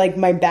side with like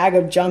my bag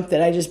of junk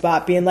that I just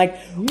bought being like,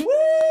 woo!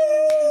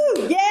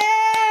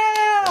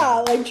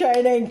 Yeah! Like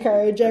trying to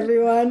encourage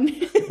everyone.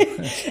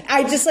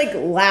 I just like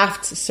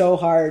laughed so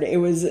hard. It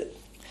was...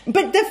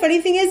 But the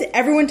funny thing is,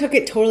 everyone took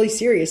it totally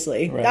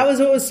seriously. Right. That was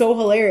what was so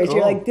hilarious. Cool.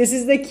 You're like, this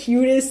is the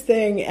cutest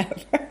thing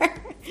ever.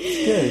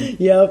 Good.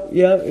 Yep,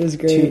 it was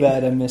great. Too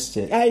bad I missed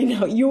it. I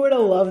know, you would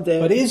have loved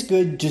it. But it is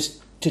good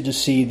just to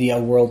see the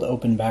world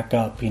open back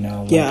up,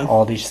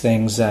 all these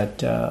things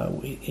that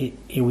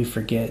we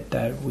forget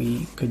that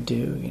we could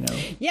do,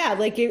 Yeah,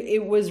 like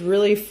it was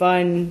really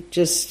fun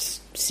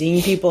just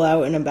seeing people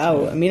out and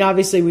about. I mean,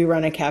 obviously we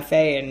run a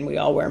cafe and we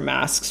all wear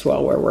masks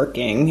while we're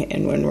working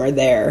and when we're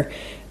there.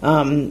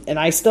 And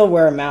I still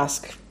wear a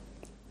mask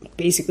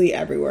basically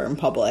everywhere in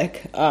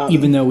public.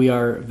 Even though we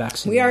are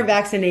vaccinated. We are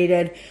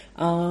vaccinated,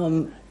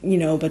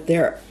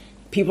 but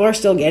people are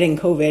still getting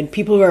COVID.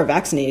 People who are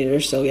vaccinated are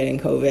still getting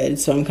COVID.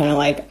 So I'm kind of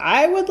like,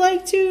 I would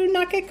like to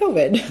not get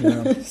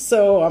COVID. Yeah.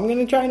 So I'm going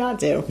to try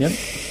not to. Yep.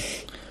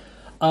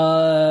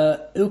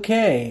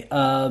 Okay.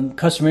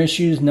 Customer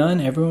issues, none.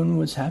 Everyone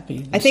was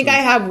happy. I think I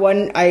have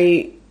one.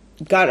 I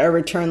got a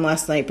return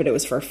last night, but it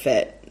was for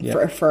fit.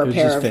 Yep. For a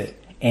pair of fit.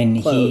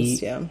 And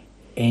clothes.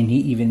 And he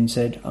even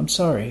said, I'm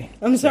sorry.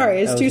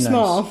 It's too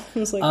small. I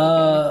was like,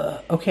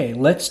 okay,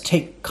 let's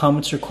take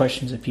comments or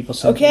questions that people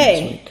sent in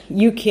this week.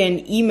 You can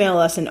email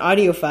us an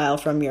audio file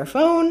from your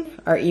phone.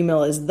 Our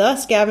email is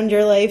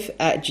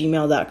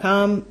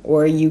thescavengerlife@gmail.com,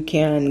 or you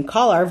can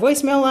call our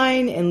voicemail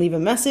line and leave a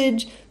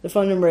message. The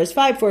phone number is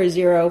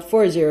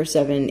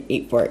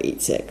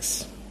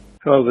 540-407-8486.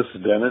 Hello, this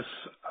is Dennis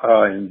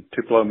in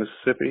Tupelo,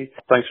 Mississippi.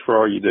 Thanks for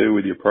all you do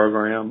with your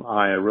program.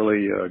 I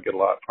really get a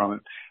lot from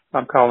it.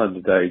 I'm calling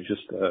today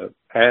just to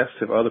ask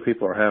if other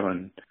people are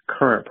having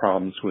current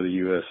problems with the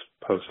U.S.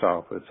 Post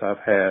Office. I've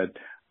had,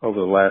 over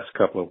the last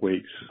couple of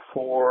weeks,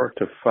 4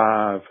 to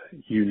 5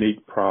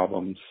 unique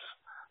problems.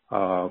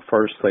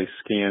 First, they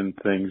scan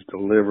things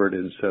delivered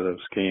instead of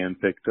scan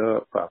picked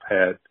up. I've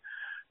had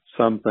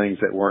some things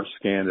that weren't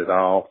scanned at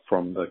all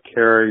from the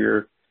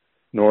carrier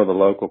nor the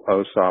local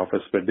post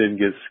office, but didn't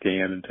get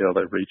scanned until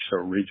they reached a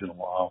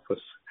regional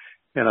office.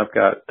 And I've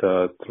got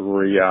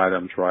 3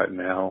 items right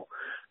now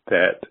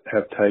that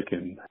have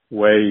taken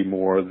way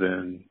more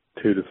than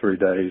 2 to 3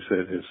 days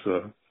that is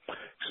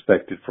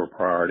expected for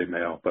priority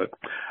mail. But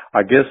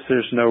I guess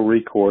there's no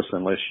recourse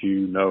unless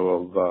you know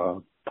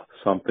of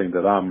something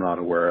that I'm not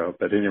aware of.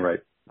 But at any rate,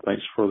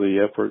 thanks for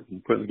the effort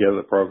in putting together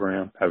the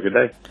program. Have a good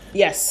day.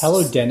 Yes.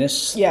 Hello,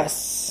 Dennis.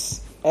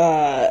 Yes.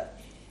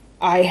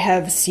 I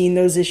have seen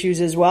those issues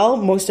as well.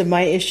 Most of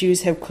my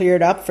issues have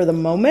cleared up for the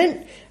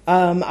moment.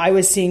 I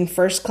was seeing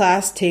first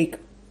class take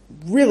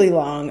really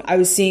long. I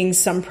was seeing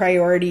some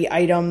priority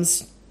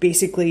items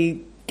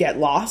basically get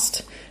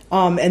lost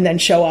and then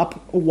show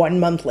up 1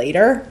 month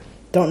later.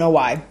 Don't know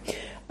why.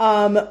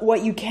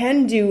 What you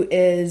can do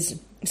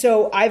is,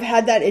 so I've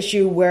had that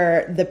issue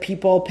where the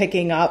people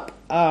picking up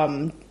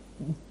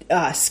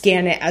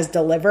scan it as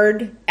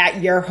delivered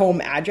at your home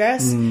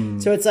address.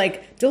 So it's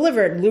like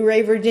delivered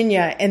Luray,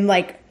 Virginia, and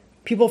like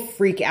people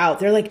freak out.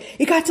 They're like,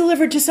 it got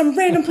delivered to some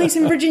random place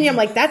in Virginia. I'm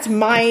like, that's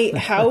my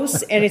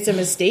house and it's a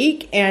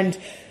mistake. And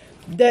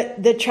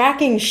the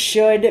tracking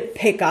should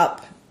pick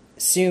up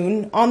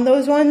soon on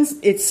those ones.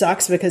 It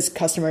sucks because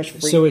customers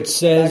freak out. So it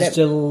says,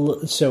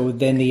 so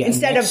then the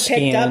instead of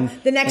picked up,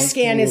 the next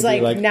scan is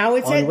like now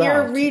it's at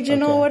your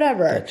regional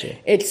whatever. Gotcha.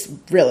 It's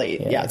really,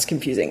 it's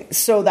confusing.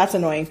 So that's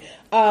annoying.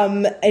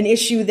 An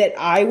issue that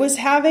I was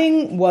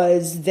having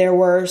was there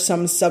were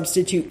some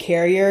substitute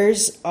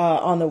carriers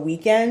on the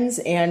weekends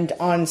and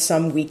on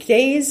some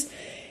weekdays.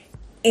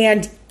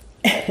 And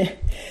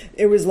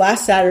it was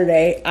last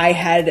Saturday. I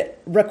had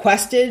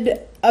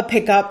requested a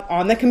pickup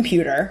on the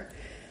computer.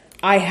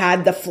 I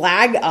had the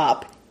flag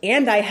up,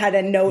 and I had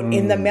a note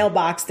in the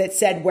mailbox that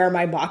said where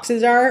my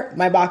boxes are.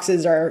 My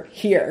boxes are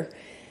here.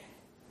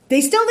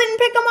 They still didn't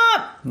pick them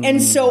up.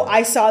 And so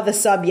I saw the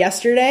sub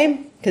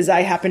yesterday because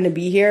I happened to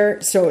be here.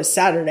 So it was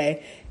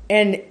Saturday.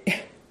 And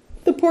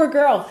the poor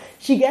girl,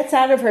 she gets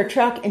out of her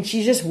truck and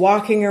she's just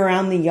walking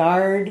around the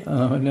yard.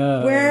 Oh,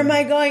 no. Where am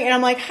I going? And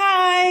I'm like,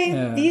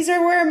 hi, these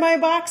are where my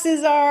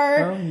boxes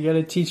are. Oh, you got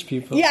to teach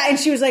people. Yeah. And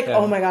she was like,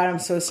 oh my God, I'm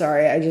so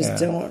sorry. I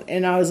just don't.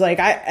 And I was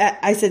like,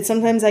 I said,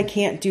 sometimes I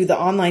can't do the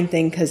online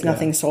thing because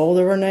nothing sold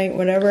overnight,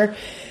 whatever.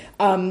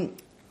 So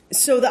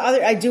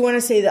I do want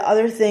to say the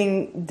other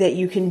thing that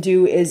you can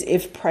do is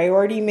if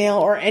priority mail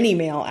or any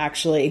mail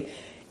actually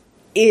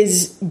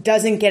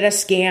doesn't get a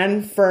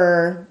scan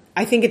for,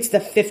 I think it's the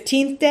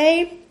 15th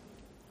day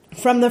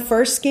from the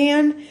first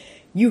scan,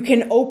 you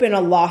can open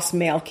a lost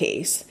mail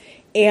case.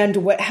 And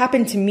what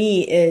happened to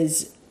me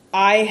is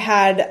I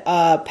had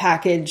a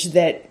package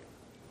that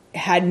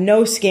had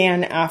no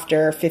scan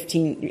after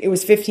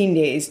 15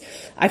 days.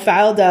 I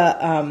filed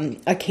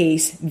a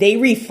case. They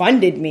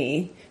refunded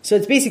me. So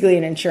it's basically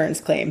an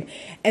insurance claim.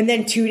 And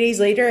then 2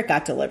 days later, it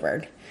got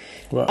delivered.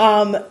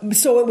 Wow.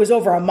 So it was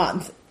over a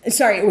month.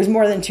 Sorry, it was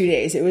more than 2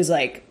 days. It was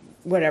like,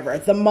 whatever,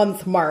 the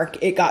month mark,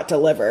 it got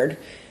delivered.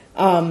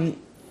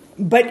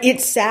 But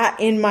it sat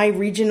in my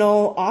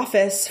regional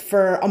office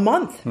for a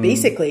month,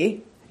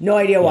 basically. No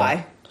idea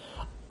why.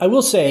 I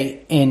will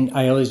say, and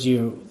I always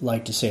do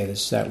like to say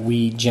this, that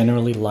we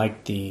generally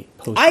like the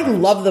post office. I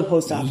love the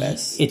post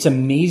office. It's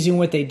amazing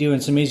what they do, and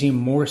it's amazing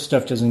more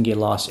stuff doesn't get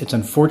lost. It's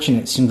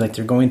unfortunate. It seems like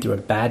they're going through a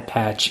bad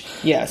patch.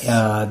 Yes.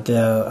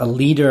 A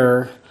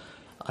leader,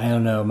 I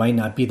don't know, might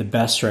not be the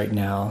best right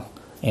now.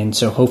 And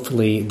so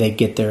hopefully they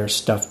get their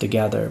stuff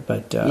together.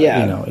 But,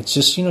 it's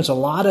just,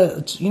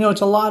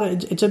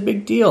 it's a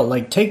big deal.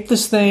 Like, take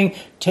this thing,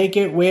 take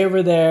it way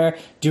over there,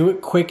 do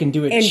it quick and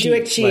do it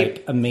cheap.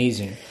 Like,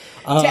 amazing.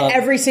 To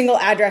every single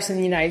address in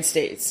the United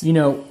States.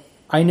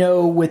 I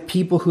know with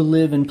people who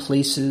live in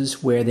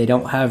places where they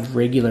don't have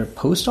regular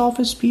post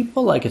office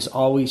people, like it's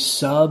always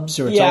subs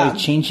or it's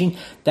always changing,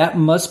 that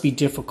must be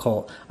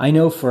difficult. I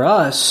know for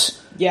us,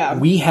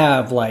 we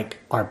have like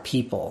our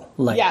people.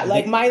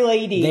 Like my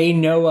lady. They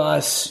know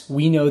us,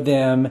 we know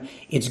them.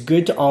 It's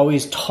good to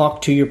always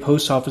talk to your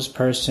post office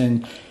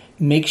person,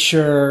 make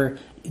sure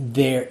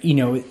they're,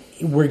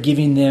 we're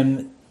giving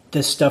them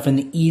the stuff in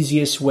the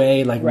easiest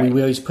way. Like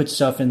we always put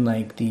stuff in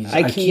like these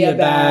IKEA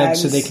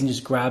bags so they can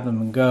just grab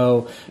them and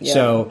go. Yeah.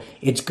 So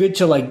it's good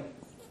to like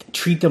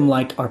treat them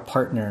like our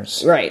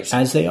partners,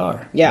 as they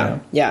are. Yeah, you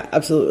know? Yeah,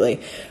 absolutely.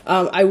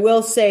 I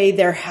will say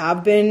there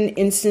have been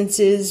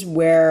instances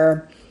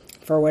where,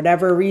 for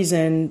whatever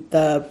reason,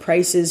 the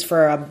prices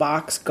for a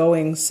box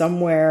going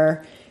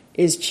somewhere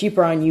is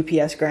cheaper on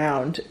UPS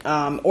ground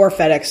or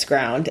FedEx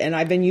ground, and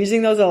I've been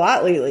using those a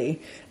lot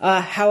lately.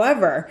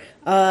 However,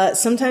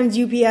 sometimes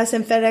UPS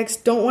and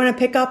FedEx don't want to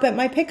pick up at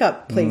my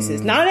pickup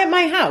places. Not at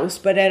my house,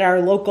 but at our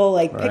local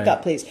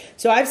pickup place.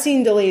 So I've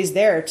seen delays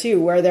there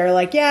too, where they're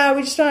like, "Yeah,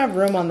 we just don't have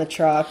room on the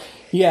truck."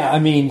 Yeah, I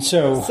mean,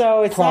 so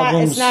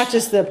it's not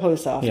just the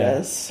post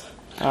office.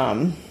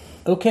 Yeah.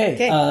 Okay,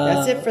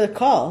 that's it for the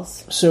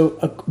calls. So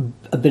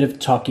a bit of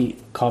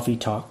coffee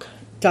talk.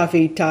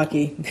 Toffee call.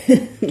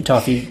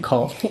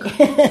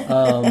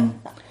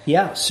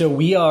 Yeah, so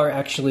we are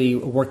actually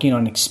working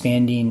on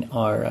expanding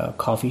our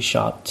coffee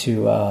shop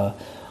to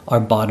our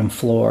bottom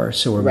floor.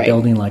 So we're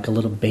building like a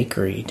little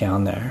bakery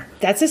down there.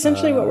 That's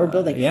essentially what we're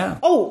building. Yeah.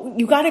 Oh,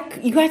 you gotta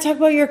talk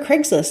about your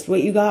Craigslist.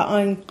 What you got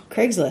on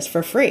Craigslist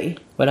for free?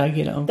 What I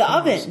get on the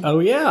Craigslist? oven. Oh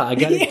yeah, I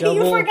got a double.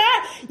 You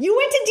forgot. You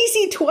went to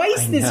DC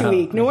twice this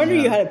week. No wonder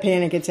you had a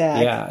panic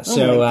attack. Yeah.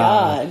 So oh my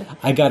God.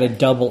 I got a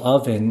double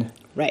oven.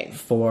 Right.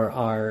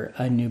 For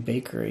a new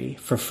bakery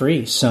for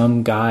free.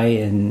 Some guy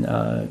in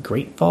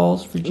Great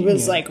Falls, Virginia. It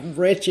was like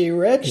Richie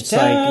Rich It's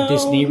town. like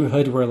this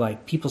neighborhood where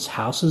like people's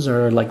houses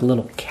are like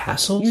little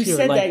castles. You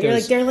said that. You're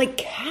like, they're like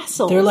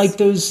castles. They're like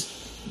those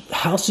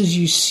houses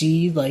you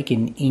see like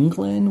in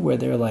England where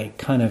they're like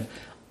kind of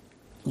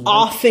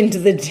off into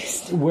the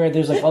distance. Where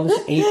there's like all this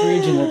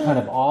acreage and they're kind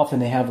of off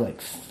and they have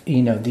like,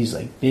 you know, these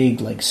like big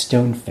like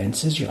stone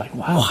fences. You're like,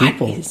 wow, what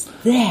is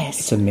this?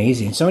 It's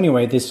amazing. So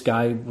anyway, this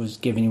guy was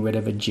giving rid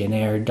of a Gen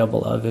Air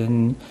double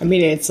oven. I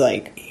mean, it's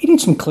like... He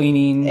needs some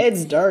cleaning.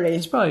 It's dirty.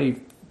 It's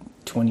probably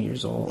 20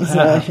 years old.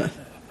 How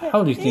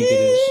do you think it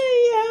is?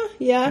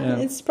 Yeah.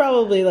 It's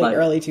probably like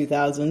early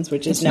 2000s,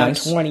 which is now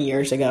nice. 20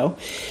 years ago.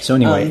 So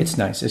anyway, it's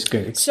nice. It's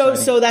good.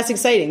 So that's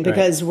exciting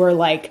because we're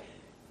like,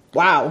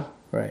 wow.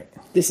 Right.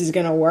 This is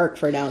going to work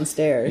for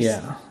downstairs.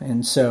 Yeah.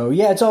 And so,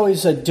 it's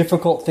always a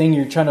difficult thing.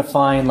 You're trying to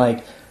find,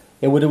 like,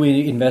 what do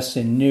we invest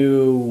in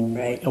new?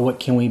 Right. What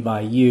can we buy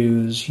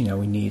used? You know,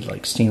 we need,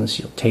 like, stainless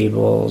steel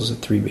tables, a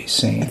 3-bay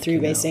sink. A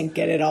 3-bay sink,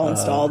 get it all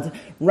installed.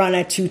 Run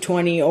a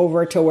 220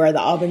 over to where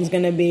the oven's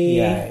going to be.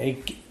 Yeah,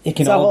 it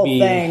can all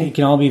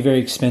be very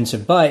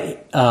expensive,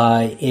 but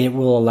it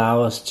will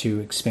allow us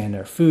to expand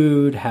our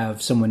food,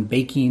 have someone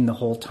baking the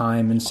whole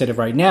time instead of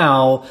right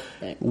now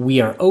we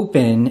are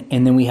open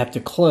and then we have to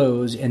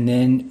close and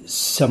then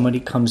somebody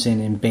comes in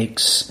and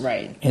bakes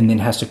and then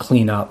has to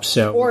clean up.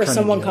 Or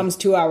someone comes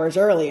 2 hours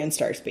early and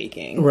starts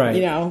baking. Right.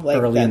 You know,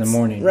 like early in the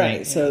morning.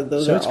 Right. So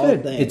those are all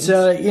good. things. It's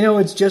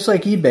it's just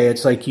like eBay.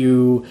 It's like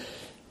you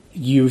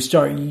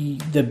start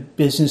the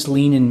business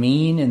lean and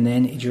mean, and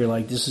then you're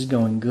like, this is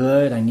going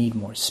good. I need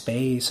more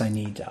space. I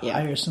need to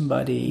hire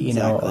somebody. You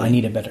know, I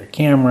need a better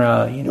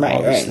camera. You know,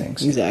 all these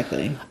things.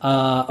 Exactly.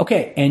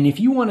 Okay, and if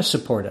you want to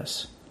support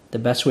us, the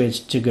best way is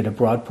to go to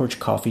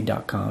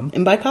broadporchcoffee.com.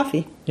 And buy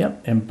coffee.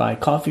 Yep, and buy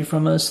coffee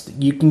from us.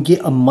 You can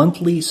get a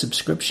monthly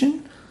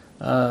subscription.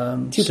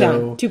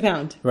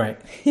 £2. Right.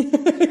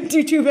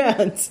 Do 2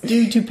 pounds.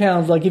 Do 2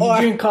 pounds. Like if you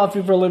drink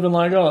coffee for a living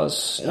like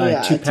us,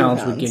 2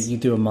 pounds would get you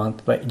through a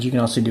month, but you can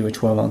also do a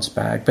 12-ounce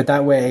bag. But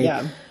that way,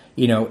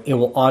 you know, it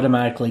will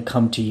automatically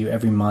come to you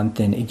every month,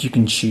 and you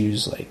can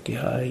choose like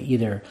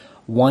either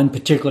one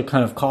particular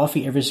kind of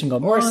coffee every single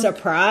month. Or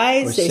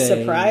surprise. They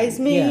surprise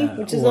me,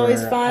 which is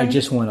always fun. I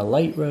just want a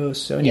light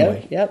roast. So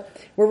anyway. Yep.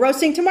 We're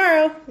roasting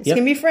tomorrow. It's going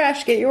to be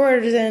fresh. Get your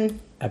orders in.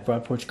 At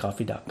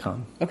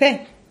broadporchcoffee.com.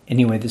 Okay.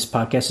 Anyway, this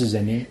podcast is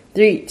ending.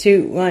 3,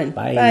 2, 1.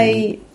 Bye. Bye.